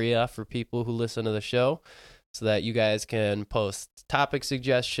interactive area for people who listen to the show, so that you guys can post topic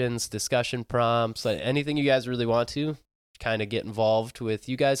suggestions, discussion prompts, anything you guys really want to kind of get involved with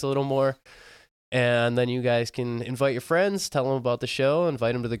you guys a little more. And then you guys can invite your friends, tell them about the show,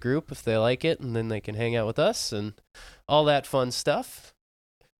 invite them to the group if they like it, and then they can hang out with us and all that fun stuff.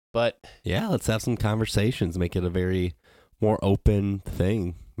 But yeah, let's have some conversations, make it a very more open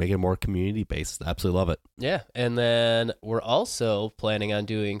thing. Make it more community-based. Absolutely love it. Yeah, and then we're also planning on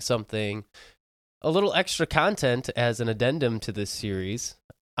doing something, a little extra content as an addendum to this series.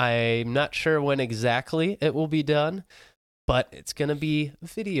 I'm not sure when exactly it will be done, but it's going to be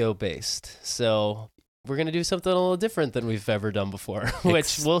video-based. So we're going to do something a little different than we've ever done before,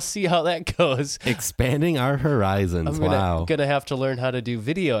 which we'll see how that goes. Expanding our horizons. I'm going to have to learn how to do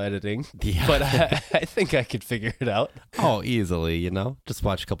video editing, but I think I could figure it out. Oh, easily, Just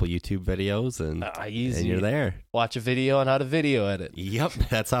watch a couple YouTube videos and you're there. Watch a video on how to video edit. Yep,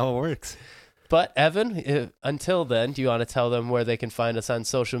 that's how it works. But Evan, until then, do you want to tell them where they can find us on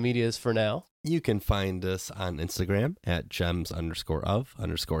social medias for now? You can find us on Instagram at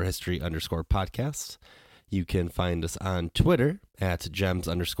gems_of_history_podcast. You can find us on Twitter at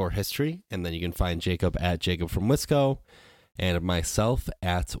gems_history. And then you can find Jacob at Jacob from Wisco and myself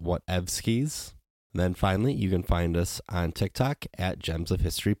at whatevskis. And then finally, you can find us on TikTok at Gems of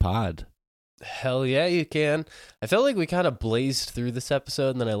History Pod. Hell yeah, you can. I felt like we kind of blazed through this episode,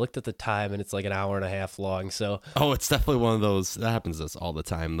 and then I looked at the time, and it's like an hour and a half long. So, it's definitely one of those that happens to us all the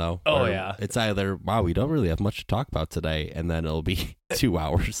time, though. Oh yeah, it's either we don't really have much to talk about today, and then it'll be 2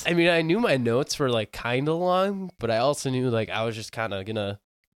 hours. I mean, I knew my notes were like kind of long, but I also knew like I was just kind of gonna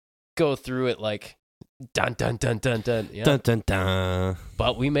go through it like Dun, dun, dun, dun, dun. Yeah. Dun, dun, dun.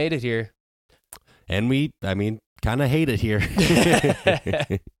 But we made it here. And kind of hate it here.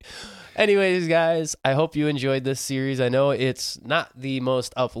 Anyways, guys, I hope you enjoyed this series. I know it's not the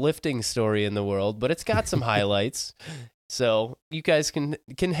most uplifting story in the world, but it's got some highlights. So you guys can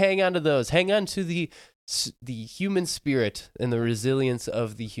hang on to those. Hang on to the human spirit and the resilience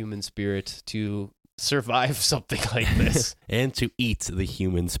of the human spirit to survive something like this. And to eat the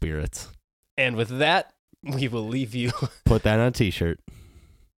human spirit. And with that, we will leave you. Put that on a t-shirt.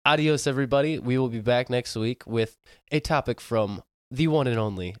 Adios, everybody. We will be back next week with a topic from the one and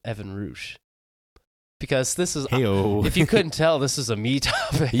only Evan Roosh. Because this is, Hey-o. if you couldn't tell, this is a me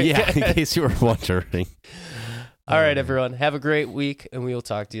topic. Yeah, in case you were wondering. All right, everyone. Have a great week, and we will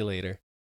talk to you later.